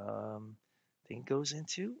 Thing goes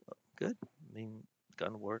into good. I mean,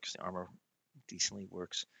 gun works, the armor decently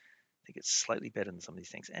works. I think it's slightly better than some of these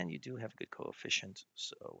things, and you do have a good coefficient.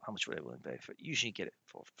 So, how much would I willing to pay for it? Usually, you get it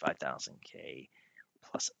for 5,000K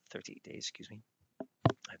plus 38 days. Excuse me.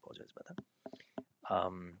 I apologize about that.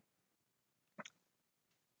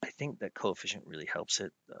 I think that coefficient really helps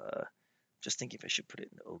it. Just thinking if I should put it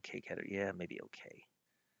in the okay category. Yeah, maybe okay.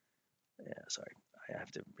 Yeah, sorry. I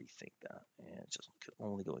have to rethink that. Yeah, it just could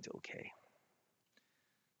only go into okay.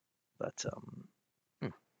 But I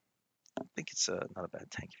think it's not a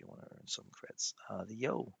bad tank if you want to earn some creds. The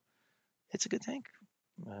Yo, it's a good tank.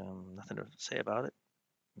 Nothing to say about it.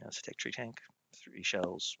 So take tree tank, 3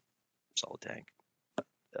 shells, solid tank.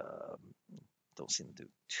 Um, don't seem to do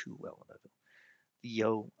too well in that. The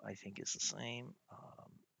Yo, I think, is the same.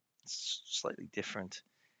 It's slightly different.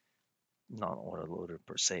 Not autoloader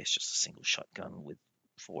per se. It's just a single shotgun with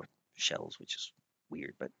 4 shells, which is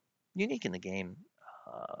weird, but unique in the game.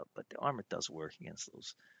 But the armor does work against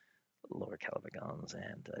those lower caliber guns,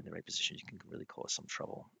 and in the right position, you can really cause some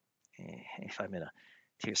trouble. If I'm in a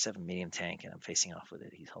tier 7 medium tank and I'm facing off with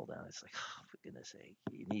it, he's hold down. It's like, oh, for goodness sake,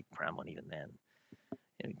 you need Pram one even then.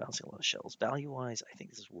 And bouncing a lot of shells. Value wise, I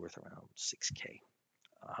think this is worth around 6K.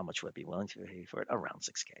 How much would I be willing to pay for it? Around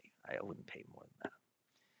 6K. I wouldn't pay more than that.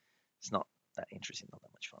 It's not that interesting, not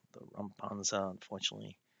that much fun. The Rumpanza,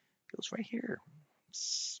 unfortunately, goes right here.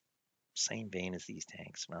 It's same vein as these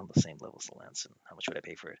tanks, around the same level as the Lanson. How much would I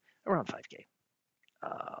pay for it? Around 5K.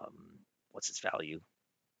 What's its value?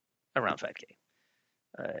 Around 5K.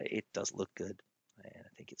 It does look good, and I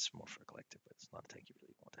think it's more for a collector, but it's not a tank you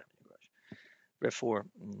really want to have in your garage. Rev 4,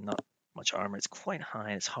 not much armor. It's quite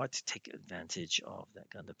high. It's hard to take advantage of that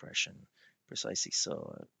gun depression precisely.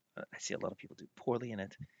 So I see a lot of people do poorly in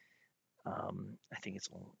it. I think it's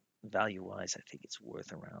value-wise. I think it's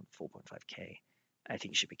worth around 4.5K. I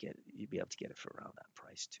think you'd be able to get it for around that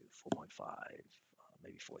price too. 4.5,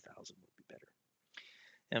 maybe 4,000 would be better.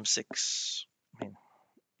 M6. I mean,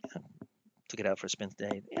 yeah, took it out for a spin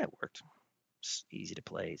today. Yeah, it worked. It's easy to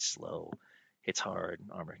play. It's slow. Hits hard.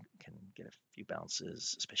 Armor can get a few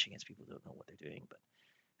bounces, especially against people who don't know what they're doing. But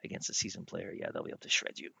against a seasoned player, yeah, they'll be able to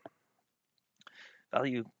shred you.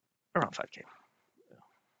 Value around 5K.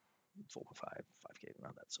 4.5, 5K,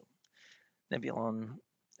 around that. So Nebulon,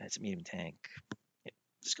 it's a medium tank. It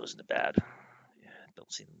just goes into bad. Yeah,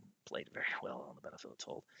 don't see them played very well on the battlefield at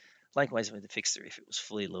all. Likewise, with the fixer, if it was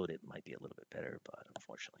fully loaded, it might be a little bit better, but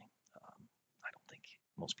unfortunately, I don't think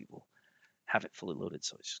most people have it fully loaded,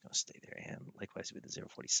 so it's just going to stay there. And likewise with the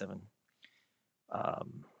 047,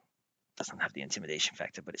 doesn't have the intimidation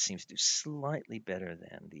factor, but it seems to do slightly better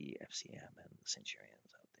than the FCM and the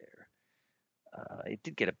Centurions out there. It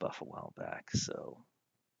did get a buff a while back, so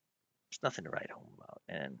it's nothing to write home about.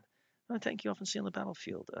 And I tank you often see on the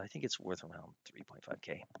battlefield. I think it's worth around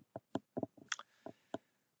 3.5K.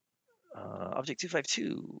 Object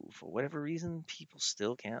 252, for whatever reason, people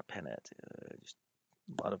still can't pen it. Just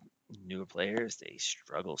a lot of newer players, they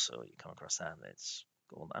struggle, so you come across that, and it's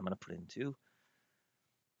gold. I'm going to put in 2.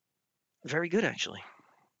 Very good, actually.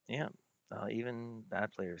 Yeah, even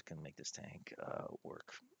bad players can make this tank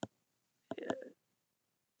work.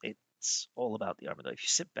 It's all about the armor, though. If you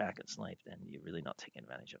sit back and snipe, then you're really not taking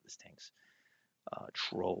advantage of this tank's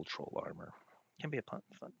troll armor. Can be a fun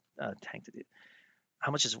tank to do.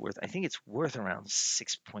 How much is it worth? I think it's worth around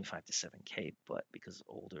 6.5 to 7K, but because it's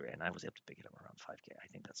older and I was able to pick it up around 5K, I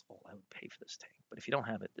think that's all I would pay for this tank. But if you don't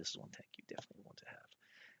have it, this is one tank you definitely want to have.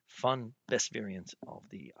 Fun, best variant of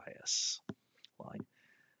the IS line.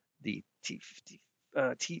 The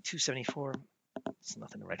T274, it's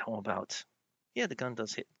nothing to write home about. Yeah, the gun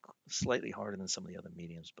does hit slightly harder than some of the other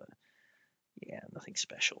mediums, but yeah, nothing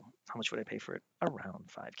special. How much would I pay for it? Around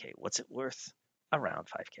 5K. What's it worth? Around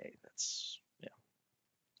 5K. That's, yeah.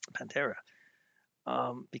 Pantera.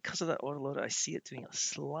 Because of that autoloader, I see it doing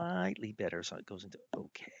slightly better, so it goes into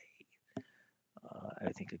okay.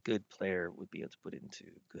 I think a good player would be able to put it into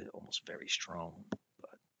good, almost very strong.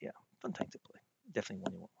 But yeah, fun tank to play. Definitely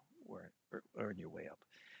one you want to earn your way up.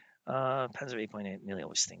 Panzer 8.8 nearly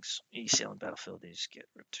always stinks. You see on the battlefield, they just get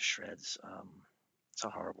ripped to shreds. It's a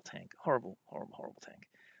horrible tank. Horrible tank.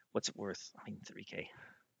 What's it worth? I mean, 3K.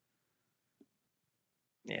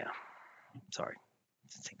 Yeah. Sorry.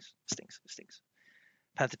 It stinks.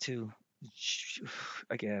 Panther 2,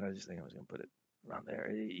 again, I just think I was going to put it around there.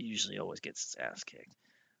 It usually always gets its ass kicked.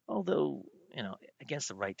 Although, against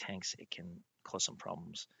the right tanks, it can cause some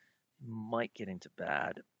problems. It might get into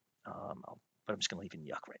bad, but I'm just going to leave in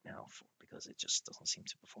yuck right now because it just doesn't seem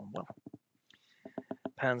to perform well.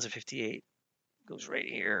 Panzer 58 goes right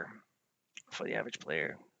here for the average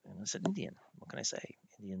player. And it's an Indian. What can I say?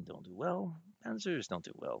 Indian don't do well. Panzers don't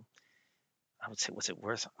do well. I would say, what's it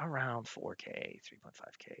worth? Around 4K,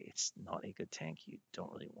 3.5K. It's not a good tank. You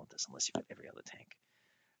don't really want this unless you've got every other tank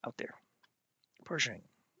out there. Pershing.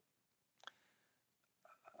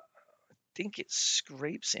 I think it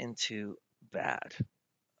scrapes into bad.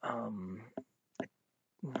 I'm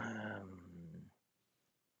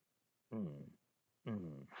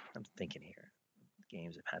thinking here.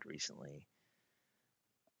 Games I've had recently.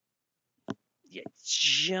 Yeah, it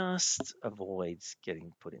just avoids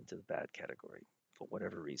getting put into the bad category for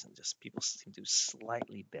whatever reason. Just people seem to do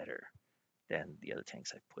slightly better than the other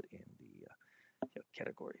tanks I put in the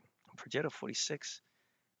category. Progetto 46,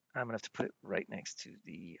 I'm gonna have to put it right next to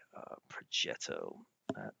the Progetto.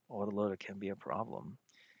 That autoloader can be a problem,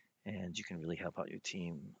 and you can really help out your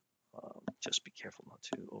team. Just be careful not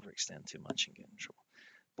to overextend too much and get in trouble.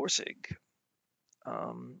 Borsig.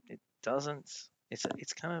 It doesn't.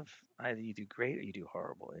 It's kind of either you do great or you do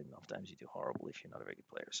horrible, and oftentimes you do horrible if you're not a very good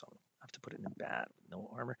player. So I have to put it in bad with no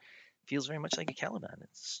armor. Feels very much like a Caliban.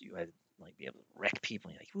 It's you either like be able to wreck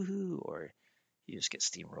people and you're like woohoo, or you just get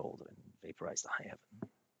steamrolled and vaporize the high heaven.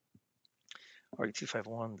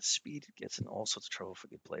 RE251, the speed gets in all sorts of trouble for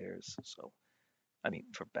good players. So I mean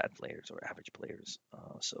for bad players or average players.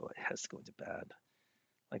 So it has to go into bad,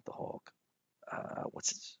 like the Hawk.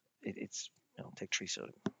 What's it's take tree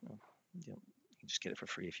soda. You can just get it for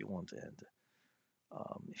free if you want, and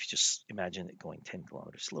if you just imagine it going 10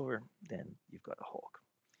 kilometers slower, then you've got a Hawk.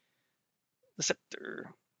 The Scepter,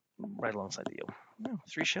 right alongside the Yo.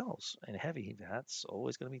 3 shells and heavy. That's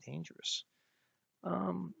always going to be dangerous.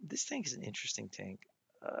 This tank is an interesting tank.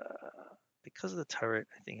 Because of the turret,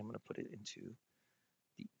 I think I'm going to put it into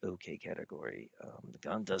the OK category. The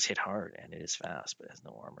gun does hit hard and it is fast, but it has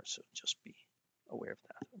no armor, so just be aware of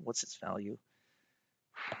that. What's its value?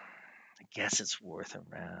 I guess it's worth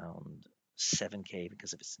around 7K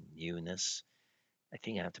because of its newness. I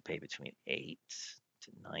think I have to pay between 8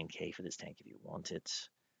 to 9K for this tank if you want it.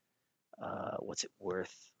 What's it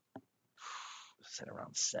worth? Set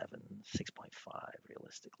around 6.5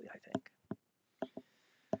 realistically, I think.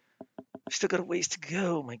 Still got a ways to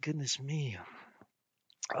go. My goodness me.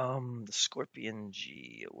 The Scorpion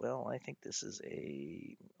G. Well, I think this is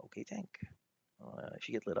a okay tank. If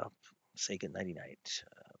you get lit up, say good nighty night.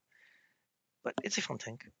 But it's a fun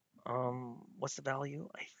tank. What's the value?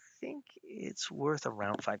 I think it's worth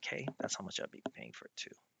around 5K. That's how much I'd be paying for it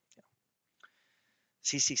too. Yeah.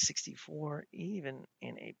 CC64, even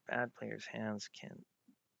in a bad player's hands, can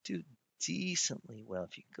do decently well.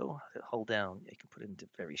 If you go hold down, you can put it into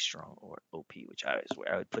very strong or OP, which is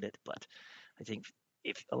where I would put it. But I think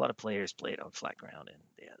if a lot of players play it on flat ground and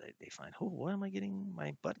they find, oh, why am I getting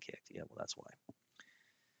my butt kicked? Yeah, well, that's why.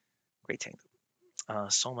 Great tank.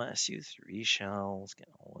 Soma SU 3 shells can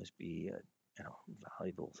always be a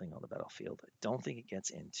valuable thing on the battlefield. I don't think it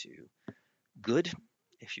gets into good.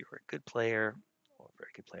 If you're a good player or a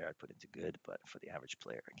very good player, I'd put it into good. But for the average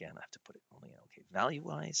player, again, I have to put it only in okay.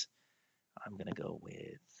 Value-wise, I'm going to go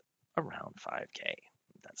with around 5K.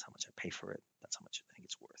 That's how much I pay for it. That's how much I think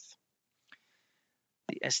it's worth.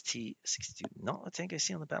 The ST62, not a tank I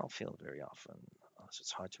see on the battlefield very often, so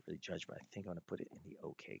it's hard to really judge, but I think I'm going to put it in the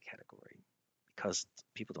okay category. Because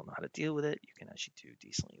people don't know how to deal with it, you can actually do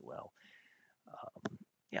decently well.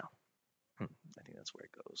 Yeah, I think that's where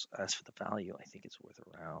it goes. As for the value, I think it's worth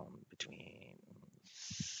around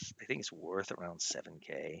I think it's worth around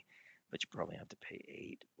 7K, but you probably have to pay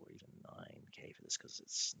 8 or even 9K for this because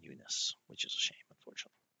it's newness, which is a shame,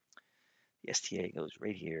 unfortunately. The STA goes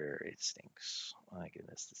right here. It stinks. My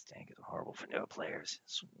goodness, this tank is horrible for no players.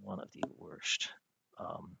 It's one of the worst.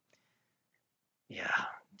 Yeah,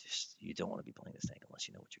 just you don't want to be playing this tank unless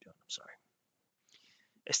you know what you're doing. I'm sorry.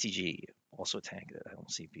 STG, also a tank that I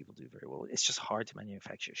don't see people do very well. It's just hard to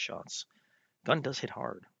manufacture shots. Gun does hit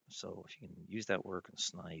hard, so if you can use that work and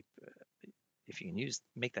snipe, if you can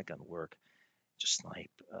make that gun work, just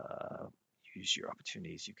snipe, use your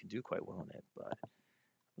opportunities, you can do quite well in it. But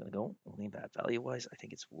I'm gonna go only in that value-wise. I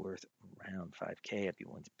think it's worth around 5K. I'd be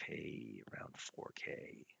willing to pay around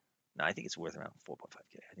 4K. No, I think it's worth around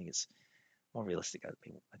 4.5K. I think it's more realistic. I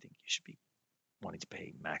think you should be wanting to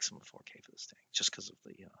pay maximum 4K for this tank, just because of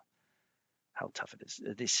the how tough it is.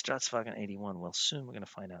 The Stratswagen 81. Well, soon we're going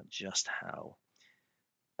to find out just how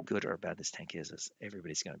good or bad this tank is, as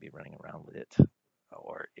everybody's going to be running around with it,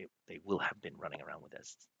 or they will have been running around with it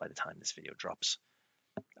by the time this video drops.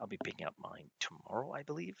 I'll be picking up mine tomorrow, I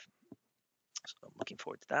believe. So I'm looking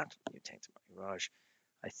forward to that. New tank to my garage.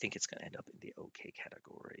 I think it's going to end up in the OK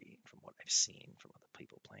category from what I've seen from other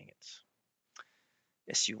people playing it.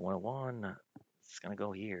 SU-101, it's going to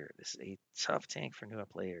go here. This is a tough tank for newer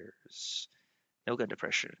players. No gun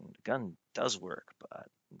depression. The gun does work, but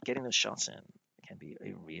getting those shots in can be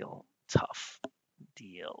a real tough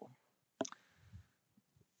deal.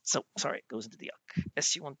 So, sorry, it goes into the Yuck.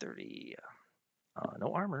 SU-130,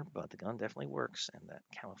 no armor, but the gun definitely works, and that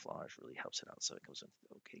camouflage really helps it out, so it goes into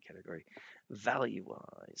the OK category.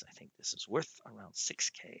 Value-wise, I think this is worth around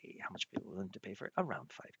 6K. How much people are willing to pay for it? Around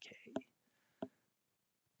 5K.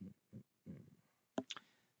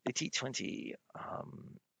 The T20,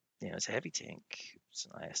 it's a heavy tank. It's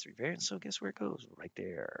an IS-3 variant, so guess where it goes? Right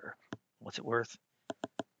there. What's it worth?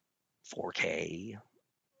 4K.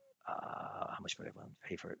 How much would I want to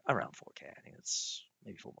pay for it? Around 4K. I think it's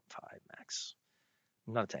maybe 4.5 max.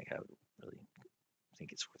 not a tank I would really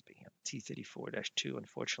think it's worth picking up. T34-2,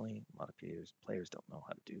 unfortunately, a lot of players don't know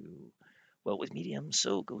how to do well with medium,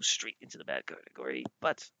 so goes straight into the bad category.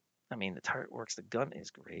 But, I mean, the turret works, the gun is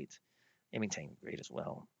great, aiming tank great as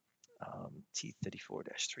well.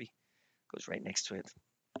 T34-3 goes right next to it.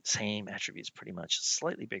 Same attributes pretty much,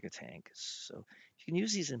 slightly bigger tank. So you can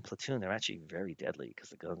use these in platoon. They're actually very deadly because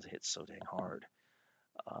the guns hit so dang hard.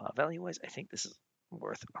 Value-wise, I think this is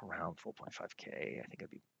worth around 4.5k. I think it'd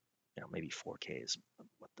be, maybe 4k is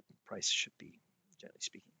what the price should be, generally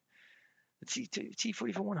speaking. The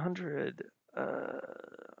T44-100, I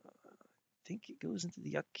think it goes into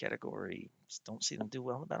the yuck category. Just don't see them do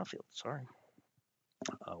well on the battlefield. Sorry.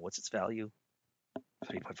 What's its value?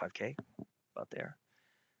 3.5k, about there.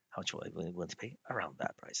 How much will I be willing to pay? Around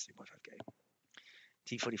that price, 3.5k.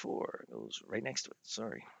 T44 goes right next to it.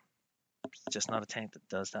 Sorry. It's just not a tank that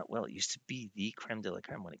does that well. It used to be the creme de la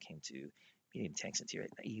creme when it came to medium tanks in tier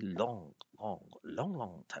 8 a long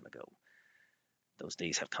time ago. Those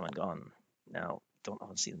days have come and gone. Now, don't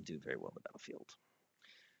often see them do very well in the battlefield.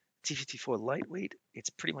 T54 lightweight, it's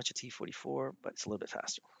pretty much a T44, but it's a little bit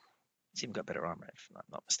faster. It's even got better armor, if I'm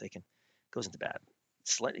not mistaken. Goes into bad.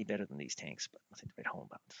 It's slightly better than these tanks, but nothing to write home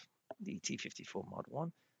about. The T54 Mod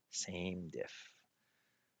 1, same diff.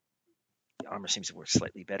 The armor seems to work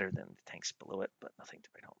slightly better than the tanks below it, but nothing to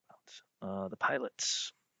write home about. The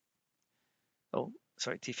pilots.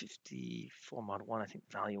 T54 Mod 1, I think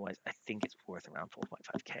value-wise, I think it's worth around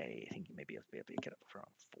 4.5k. I think you may be able to get up for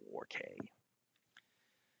around 4k.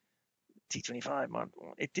 T25 Mod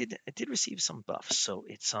 1, it did receive some buffs, so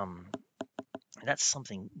it's that's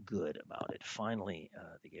something good about it. Finally,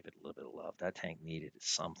 they gave it a little bit of love. That tank needed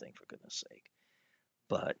something, for goodness sake.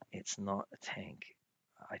 But it's not a tank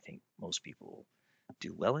I think most people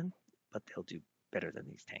do well in, but they'll do better than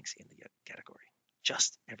these tanks in the category,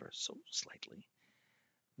 just ever so slightly.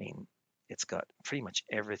 I mean, it's got pretty much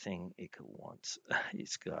everything it could want.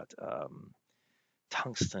 It's got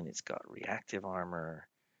tungsten, it's got reactive armor,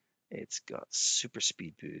 it's got super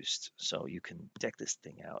speed boost, so you can deck this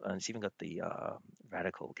thing out. And it's even got the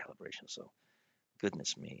radical calibration, so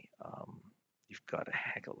goodness me, you've got a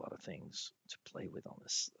heck of a lot of things to play with on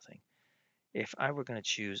this thing. If I were going to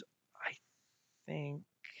choose, I think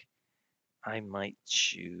I might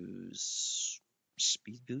choose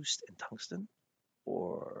speed boost and tungsten,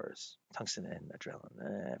 or tungsten and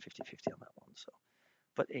adrenaline, 50-50 on that one. So,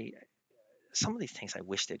 but some of these tanks I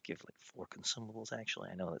wish they'd give like 4 consumables. Actually,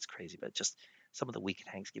 I know that's crazy, but just some of the weak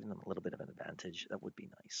tanks, giving them a little bit of an advantage, that would be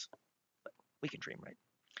nice. But we can dream,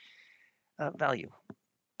 right? Value,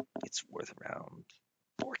 it's worth around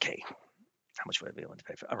 4k. How much would I be willing to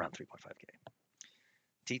pay for? Around 3.5k.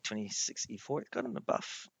 T26E4, it got in a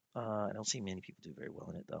buff. I don't see many people do very well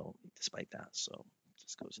in it though, despite that. So it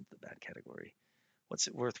just goes into the bad category. What's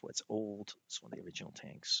it worth? Well, it's old. It's one of the original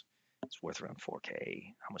tanks. It's worth around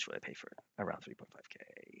 4k. How much would I pay for it? Around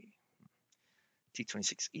 3.5k.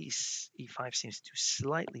 T26E5 seems to do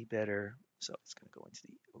slightly better, so it's going to go into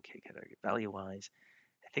the okay category. Value-wise,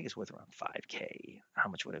 I think it's worth around 5k. How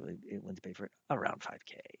much would I be willing to pay for it? Around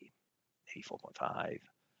 5k. Maybe 4.5.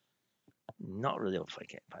 Not really over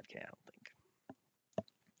 5k, I don't think.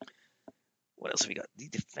 What else have we got? The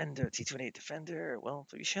Defender, T28 Defender. Well,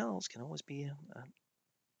 3 shells can always be an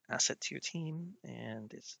asset to your team,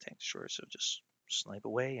 and it's a tank destroyer, so just snipe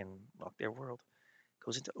away and rock their world.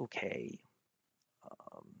 Goes into okay.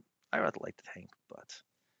 I rather like the tank, but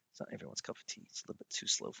it's not everyone's cup of tea. It's a little bit too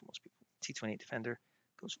slow for most people. T28 Defender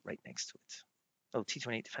goes right next to it. Oh,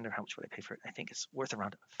 T28 Defender, how much would I pay for it? I think it's worth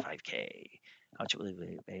around 5k. How much would I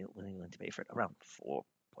be willing to pay for it? Around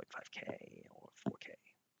 4.5k or 4k.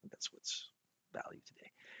 That's what's value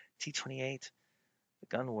today. T28, the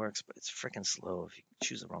gun works, but it's freaking slow. If you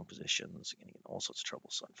choose the wrong positions, you're going to get in all sorts of trouble.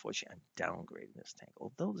 So unfortunately, I'm downgrading this tank.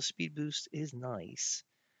 Although the speed boost is nice,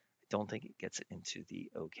 I don't think it gets it into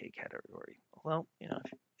the okay category. Well, if you're in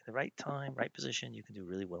the right time, right position, you can do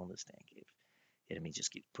really well in this tank. If enemy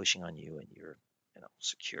just keep pushing on you and you're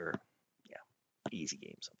secure, easy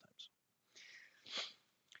game sometimes.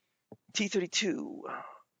 T32,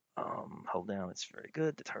 hold down, it's very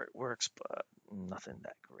good. The turret works, but nothing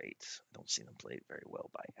that great. I don't see them played very well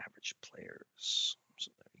by average players.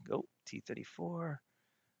 So there you go. T34.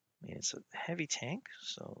 I mean, it's a heavy tank,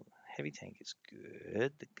 so heavy tank is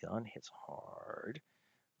good. The gun hits hard.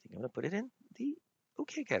 I think I'm going to put it in the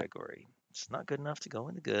okay category. It's not good enough to go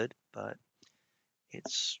in the good, but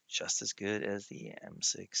it's just as good as the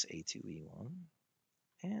M6A2E1.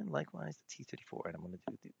 And likewise, the T34. And I'm going to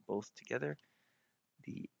do both together.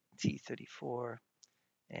 The T34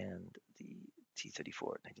 and the T34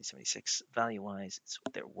 1976. Value-wise,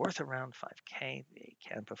 they're worth around 5k. They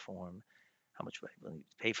can perform. How much would I willing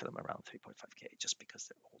to pay for them? Around 3.5K, just because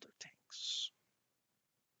they're older tanks.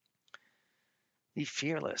 The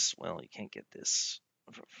Fearless, well, you can't get this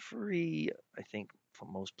for free. I think for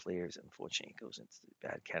most players, unfortunately, it goes into the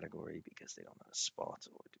bad category because they don't know how to spot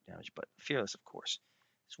or do damage. But Fearless, of course,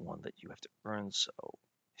 is one that you have to earn. So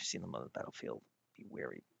if you see them on the battlefield, be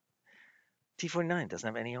wary. T49 doesn't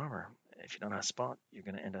have any armor. If you don't know how to spot, you're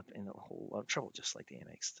going to end up in a whole lot of trouble, just like the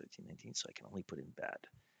AMX 1319. So I can only put it in bad.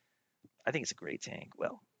 I think it's a great tank.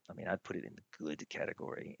 Well, I mean, I'd put it in the good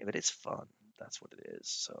category. If it is fun, that's what it is.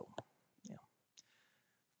 So, yeah.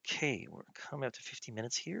 Okay, we're coming up to 50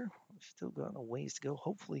 minutes here. We've still got a ways to go.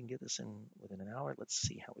 Hopefully, we can get this in within an hour. Let's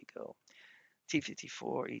see how we go.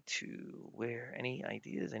 T54, E2, where? Any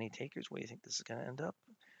ideas, any takers? Where do you think this is going to end up?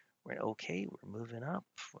 We're okay. We're moving up.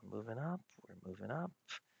 We're moving up. We're moving up.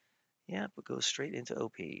 Yeah, but go straight into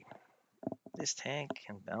OP. This tank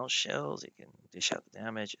can bounce shells. It can dish out the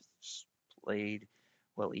damage. It's played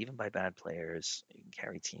well even by bad players. You can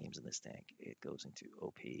carry teams in this tank. It goes into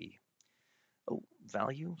OP. Oh,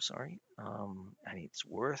 value, sorry. I mean, it's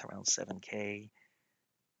worth around 7K.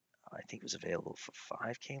 I think it was available for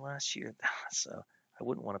 5K last year. So I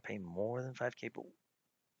wouldn't want to pay more than 5K,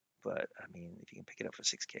 but I mean, if you can pick it up for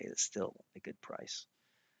 6K, that's still a good price.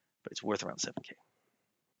 But it's worth around 7K.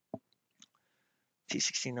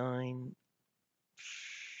 T69,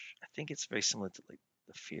 I think it's very similar to like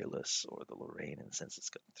the Fearless or the Lorraine in the sense it's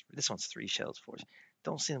got this one's 3 shells for us.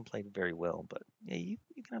 Don't see them played very well, but yeah, you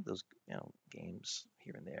can have those games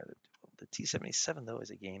here and there. The T77 though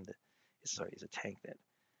is a game that is a tank that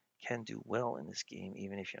can do well in this game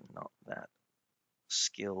even if you're not that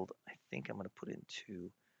skilled. I think I'm going to put it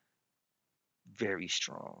into very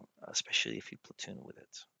strong, especially if you platoon with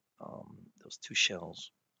it. Those 2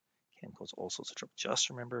 shells can cause all sorts of trouble. Just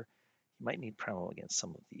remember, you might need Primal against some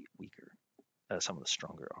of the weaker, some of the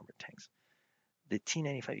stronger armored tanks. The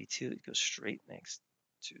T95E2 it goes straight next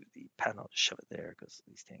to the pattern. I'll just shove it there because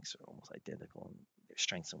these tanks are almost identical in their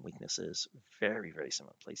strengths and weaknesses. Very, very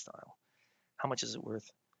similar playstyle. How much is it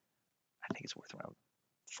worth? I think it's worth around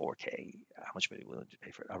 4K. How much would you be willing to pay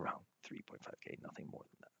for it? Around 3.5K, nothing more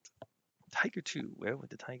than that. Tiger 2, where would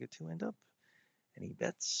the Tiger 2 end up? Any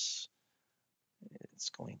bets? It's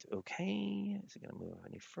going to okay. Is it going to move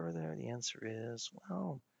any further? The answer is,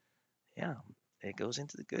 well, yeah, it goes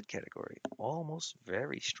into the good category. Almost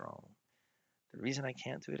very strong. The reason I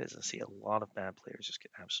can't do it is I see a lot of bad players just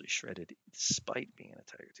get absolutely shredded despite being in a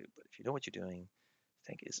Tiger 2. But if you know what you're doing, the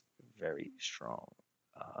tank is very strong.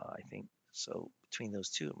 I think so. Between those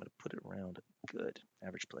two, I'm going to put it around good.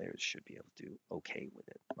 Average players should be able to do okay with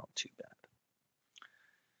it, not too bad.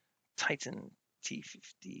 Titan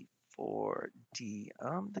T54D. The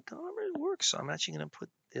armor works, so I'm actually going to put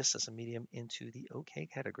this as a medium into the okay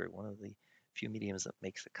category, one of the few mediums that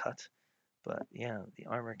makes the cut. But yeah, the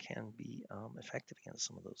armor can be effective against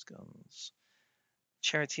some of those guns.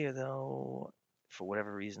 Charioteer, though, for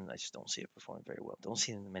whatever reason, I just don't see it performing very well. Don't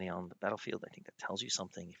see many on the battlefield. I think that tells you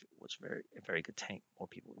something. If it was a very good tank, more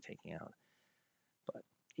people would be taking out. But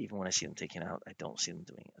even when I see them taking out, I don't see them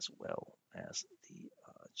doing as well as the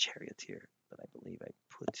Charioteer that I believe I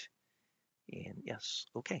put in. Yes,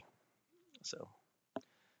 okay. So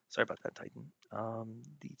sorry about that, Titan.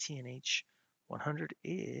 The TNH 100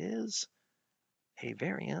 is a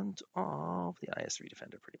variant of the IS-3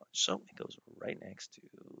 Defender, pretty much. So it goes right next to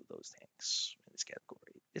those tanks in this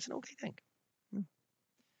category. It's an okay tank.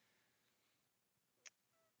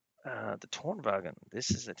 The Tornwagen,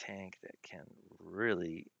 this is a tank that can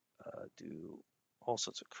really do all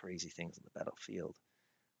sorts of crazy things in the battlefield.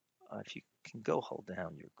 If you can go hull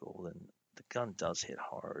down, you're golden. The gun does hit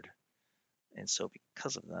hard. And so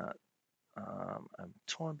because of that, I'm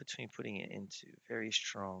torn between putting it into very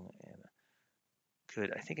strong and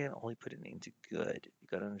good. I think I only put it into good. You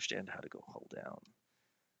got to understand how to go hull down.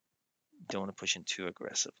 Don't want to push in too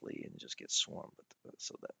aggressively and just get swarmed. But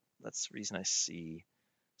so that's the reason I see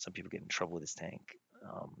some people get in trouble with this tank.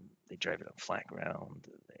 They drive it on flat ground.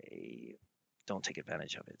 They don't take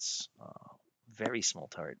advantage of its very small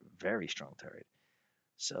turret, very strong turret.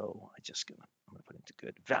 So I'm gonna put it into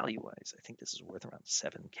good. Value-wise, I think this is worth around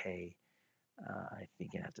 7K. I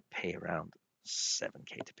think you have to pay around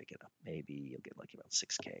 7K to pick it up. Maybe you'll get like around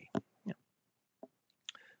 6K. Yeah,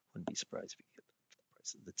 wouldn't be surprised if you get that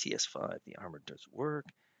price. The TS5, the armor does work.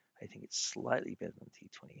 I think it's slightly better than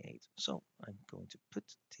T28. So I'm going to put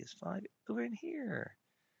TS5 over in here.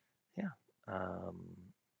 Yeah.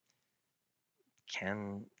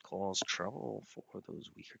 Can cause trouble for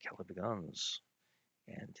those weaker caliber guns.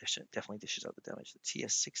 And definitely dishes out the damage. The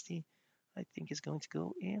TS60, I think is going to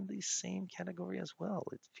go in the same category as well.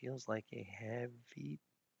 It feels like a heavy.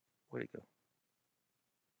 Where'd it go?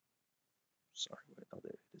 Sorry, oh,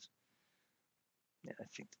 there it is. Yeah, I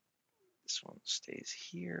think this one stays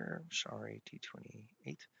here. Sorry,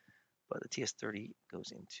 T28. But the TS30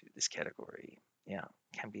 goes into this category. Yeah,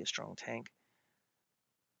 can be a strong tank,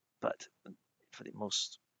 but for the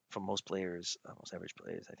most for most players, most average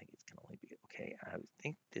players, I think it can only be okay. I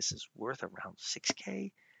think this is worth around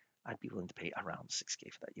 6K. I'd be willing to pay around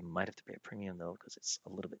 6K for that. You might have to pay a premium though, because it's a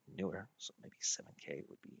little bit newer, so maybe 7K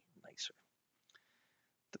would be nicer.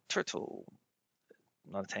 The Turtle,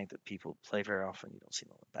 not a tank that people play very often. You don't see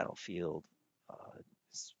them on the battlefield.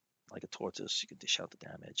 It's like a tortoise. You can dish out the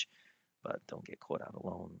damage, but don't get caught out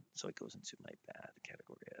alone. So it goes into my bad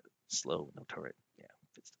category. Slow, no turret. Yeah,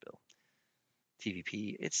 fits the bill.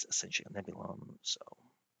 TVP, it's essentially a Nebulon. So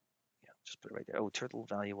yeah, just put it right there. Oh, turtle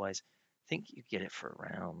value wise, I think you get it for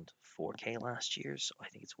around 4K last year. So I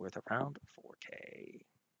think it's worth around 4K.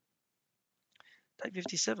 Type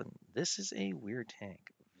 57. This is a weird tank.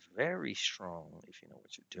 Very strong if you know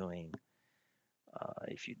what you're doing.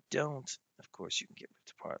 If you don't, of course, you can get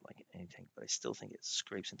ripped apart like any tank, but I still think it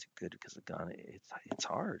scrapes into good because the gun, it's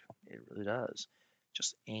hard. It really does.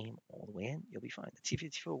 Just aim all the way in, you'll be fine. The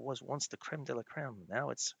T-54 was once the creme de la creme. Now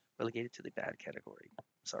it's relegated to the bad category.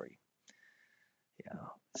 Sorry. Yeah,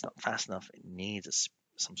 it's not fast enough. It needs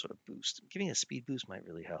some sort of boost. Giving a speed boost might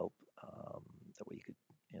really help. That way you could,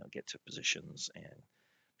 get to positions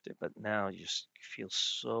but now you just feel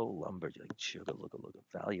so lumbered. You're like, sugar, look.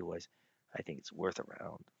 Value wise, I think it's worth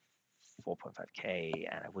around 4.5K,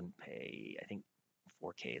 and I wouldn't pay. I think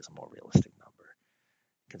 4K is a more realistic number,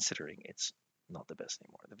 considering it's not the best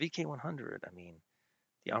anymore. The VK100, I mean,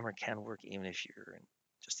 the armor can work even if you're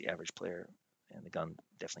just the average player, and the gun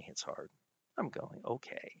definitely hits hard. I'm going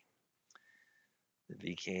okay. The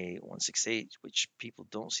VK168, which people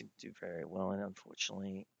don't seem to do very well in,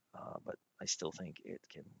 unfortunately, but I still think it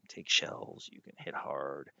can take shells. You can hit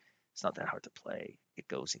hard. It's not that hard to play. It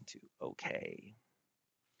goes into okay.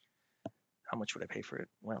 How much would I pay for it?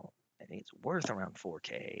 Well, I think it's worth around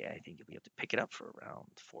 4K. I think you'll be able to pick it up for around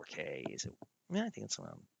 4K. Is it? Yeah, I think it's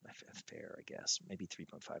around fair, I guess. Maybe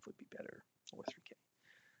 3.5 would be better, or 3K.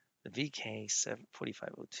 The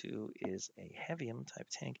VK4502 is a heavium type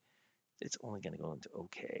tank. It's only going to go into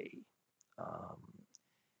okay.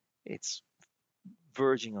 It's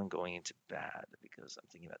verging on going into bad because I'm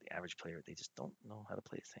thinking about the average player. They just don't know how to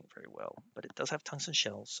play this tank very well. But it does have tungsten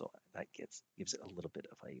shells, so that gives it a little bit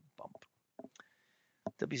of a bump.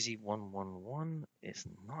 WZ111 is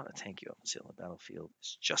not a tank you often see on the battlefield.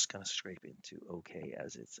 It's just going to scrape into okay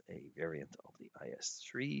as it's a variant of the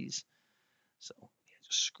IS-3s. So yeah,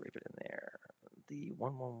 just scrape it in there. The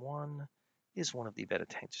 111 is one of the better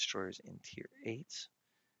tank destroyers in Tier 8.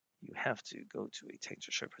 You have to go to a tank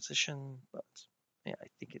destroyer position, but yeah, I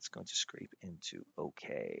think it's going to scrape into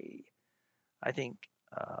okay. I think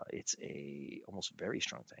it's a almost very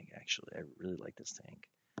strong tank, actually. I really like this tank,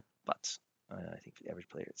 but I think for the average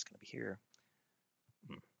player, it's going to be here.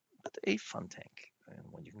 But a fun tank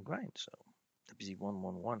and one you can grind. So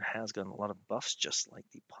WZ111 has gotten a lot of buffs, just like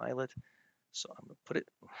the pilot. So I'm going to put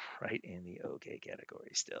it right in the okay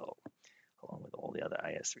category still, along with all the other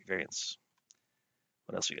IS-3 variants.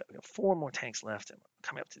 What else we got? We got 4 more tanks left, and we're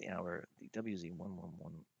coming up to the hour. The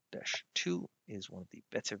WZ111-2 is one of the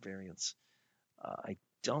better variants. I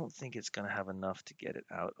don't think it's going to have enough to get it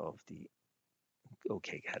out of the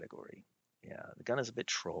okay category. Yeah, the gun is a bit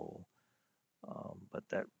troll, but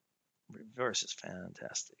that reverse is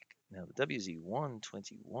fantastic. Now the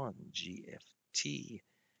WZ121 GFT,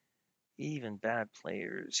 even bad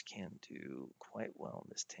players can do quite well in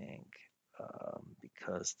this tank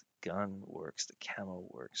because the gun works, the camo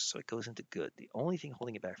works, so it goes into good. The only thing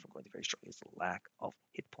holding it back from going to very strong is the lack of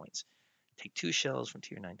hit points. Take 2 shells from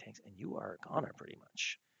Tier 9 tanks and you are a goner pretty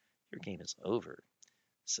much. Your game is over.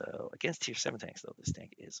 So against Tier 7 tanks though, this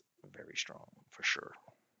tank is very strong for sure.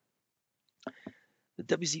 The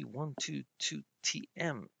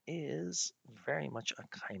WZ122TM is very much a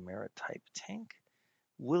Chimera type tank.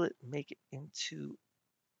 Will it make it into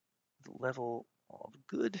the level of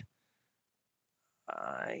good?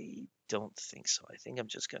 I don't think so. I think I'm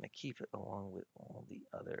just going to keep it along with all the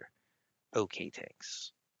other okay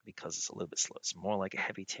tanks because it's a little bit slow. It's more like a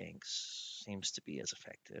heavy tank, seems to be as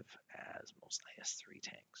effective as most IS-3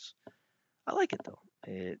 tanks. I like it though.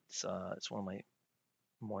 It's one of my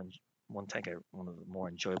one of the more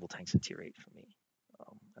enjoyable tanks in Tier 8 for me,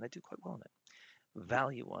 and I do quite well in it.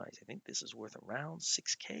 Value-wise, I think this is worth around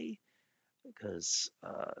 6K because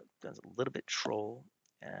gun's a little bit troll.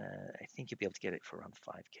 I think you'll be able to get it for around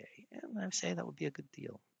 5K, and I would say that would be a good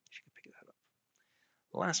deal if you could pick that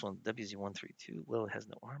The last one, WZ132, well, it has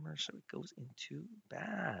no armor, so it goes into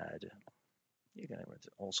bad. You're going to run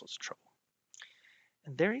into all sorts of trouble.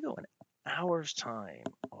 And there you go, an hour's time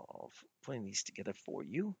of putting these together for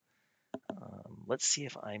you. Let's see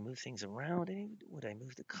if I move things around. Would I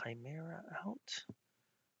move the Chimera out?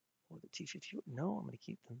 Or the T-50? No, I'm going to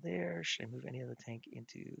keep them there. Should I move any other tank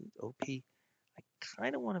into OP? I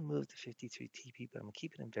kind of want to move the 53 TP, but I'm going to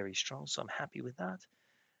keep it in very strong, so I'm happy with that.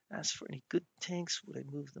 As for any good tanks, would I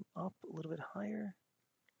move them up a little bit higher?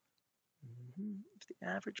 If the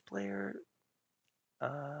average player,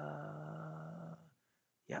 yeah,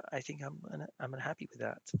 I think I'm happy with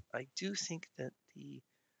that. I do think that the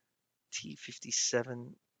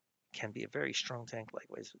T-57 can be a very strong tank,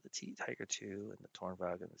 likewise with the Tiger II and the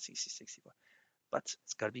Tornwagen and the CC-61, but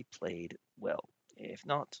it's got to be played well. If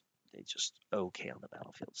not, they just okay on the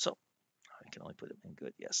battlefield. So I can only put them in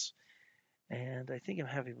good, yes. And I think I'm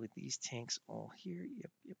happy with these tanks all here.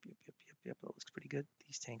 Yep. That looks pretty good.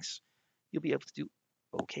 These tanks, you'll be able to do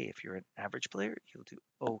okay. If you're an average player, you'll do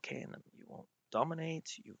okay in them. You won't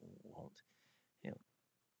dominate. You won't,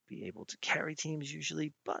 be able to carry teams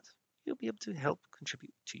usually, but you'll be able to help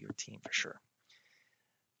contribute to your team for sure.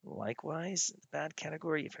 Likewise, the bad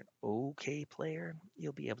category, if you're an okay player,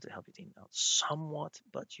 you'll be able to help your team out somewhat,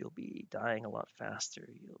 but you'll be dying a lot faster.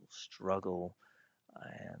 You'll struggle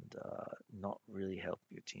and not really help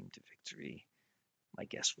your team to victory, my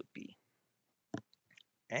guess would be.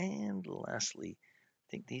 And lastly, I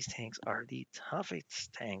think these tanks are the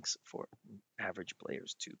toughest tanks for average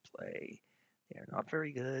players to play. They are not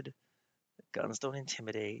very good. The guns don't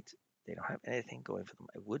intimidate. They don't have anything going for them.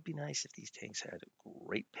 It would be nice if these tanks had a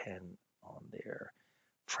great pen on their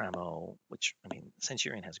Pramo, which, I mean,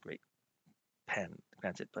 Centurion has a great pen,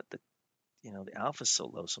 granted, but the alpha is so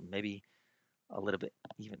low, so maybe a little bit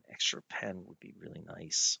even extra pen would be really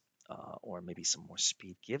nice, or maybe some more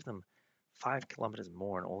speed. Give them 5 kilometers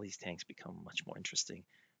more, and all these tanks become much more interesting.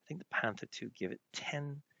 I think the Panther 2 give it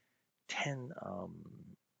 10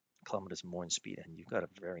 kilometers more in speed, and you've got a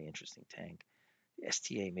very interesting tank. The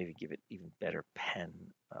STA maybe give it even better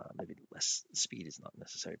pen, maybe less speed is not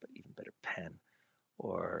necessary, but even better pen,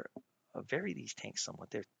 or vary these tanks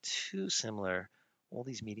somewhat. They're too similar. All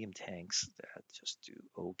these medium tanks that just do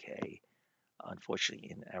okay,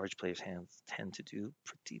 unfortunately, in average players' hands, tend to do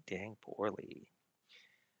pretty dang poorly.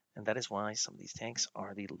 And that is why some of these tanks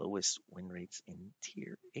are the lowest win rates in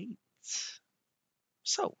Tier 8.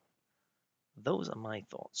 So, those are my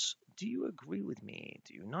thoughts. Do you agree with me?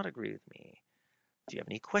 Do you not agree with me? Do you have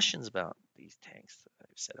any questions about these tanks that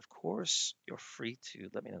I've said? Of course, you're free to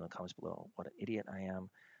let me know in the comments below what an idiot I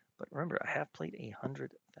am. But remember, I have played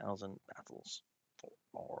 100,000 battles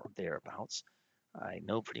or thereabouts. I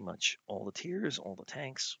know pretty much all the tiers, all the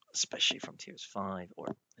tanks, especially from tiers 5, or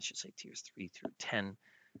I should say tiers 3 through 10.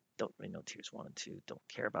 Don't really know tiers 1 and 2, don't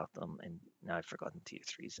care about them, and now I've forgotten tier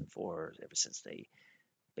 3s and 4s ever since they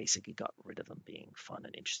basically got rid of them being fun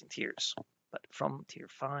and interesting tiers. But from tier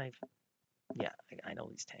 5, yeah, I know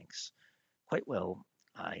these tanks quite well.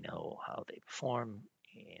 I know how they perform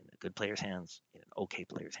in a good player's hands, in an okay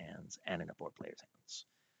player's hands, and in a poor player's hands.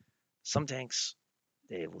 Some tanks,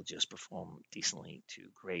 they will just perform decently to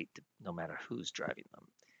great no matter who's driving them.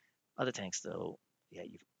 Other tanks, though, yeah,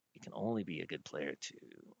 you can only be a good player to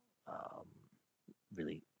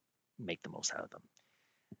really make the most out of them.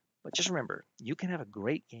 But just remember, you can have a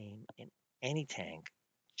great game in any tank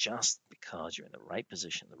just because you're in the right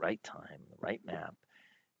position, the right time, the right map.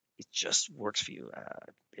 It just works for you.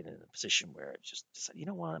 I've been in a position where I just decided, you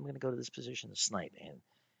know what, I'm going to go to this position to snipe, and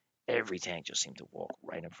every tank just seemed to walk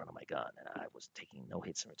right in front of my gun, and I was taking no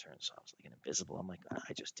hits in return, so I was like invisible. I'm like,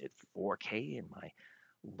 I just did 4K in my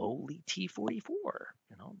lowly T44.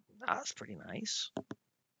 That's pretty nice.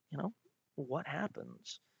 What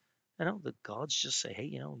happens? The gods just say, hey,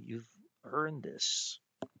 you've earned this,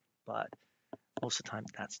 but most of the time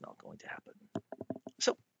that's not going to happen.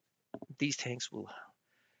 So these tanks will,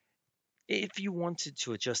 if you wanted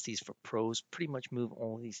to adjust these for pros, pretty much move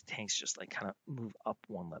all these tanks, just like kind of move up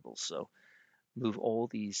one level. So move all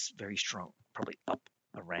these very strong, probably up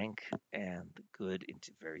a rank, and good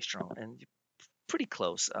into very strong, and pretty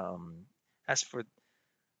close. As for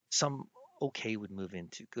some okay would move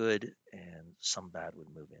into good, and some bad would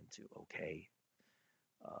move into okay.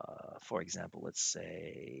 For example, let's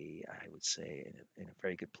say, I would say in a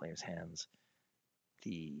very good player's hands,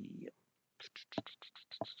 I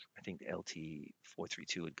think the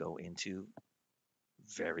LT432 would go into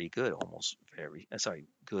very good, almost very,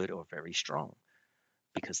 good or very strong,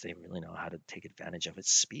 because they really know how to take advantage of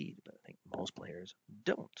its speed. But I think most players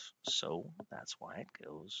don't. So that's why it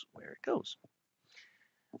goes where it goes.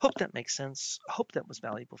 Hope that makes sense. Hope that was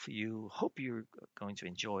valuable for you. Hope you're going to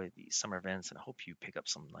enjoy the summer events and hope you pick up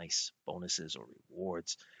some nice bonuses or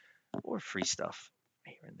rewards or free stuff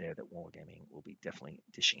here and there that Wargaming will be definitely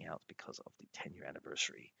dishing out because of the 10-year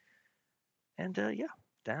anniversary. And yeah,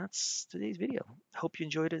 that's today's video. Hope you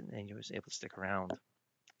enjoyed it and you was able to stick around.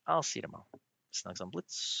 I'll see you tomorrow. Snugs on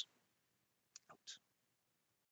Blitz.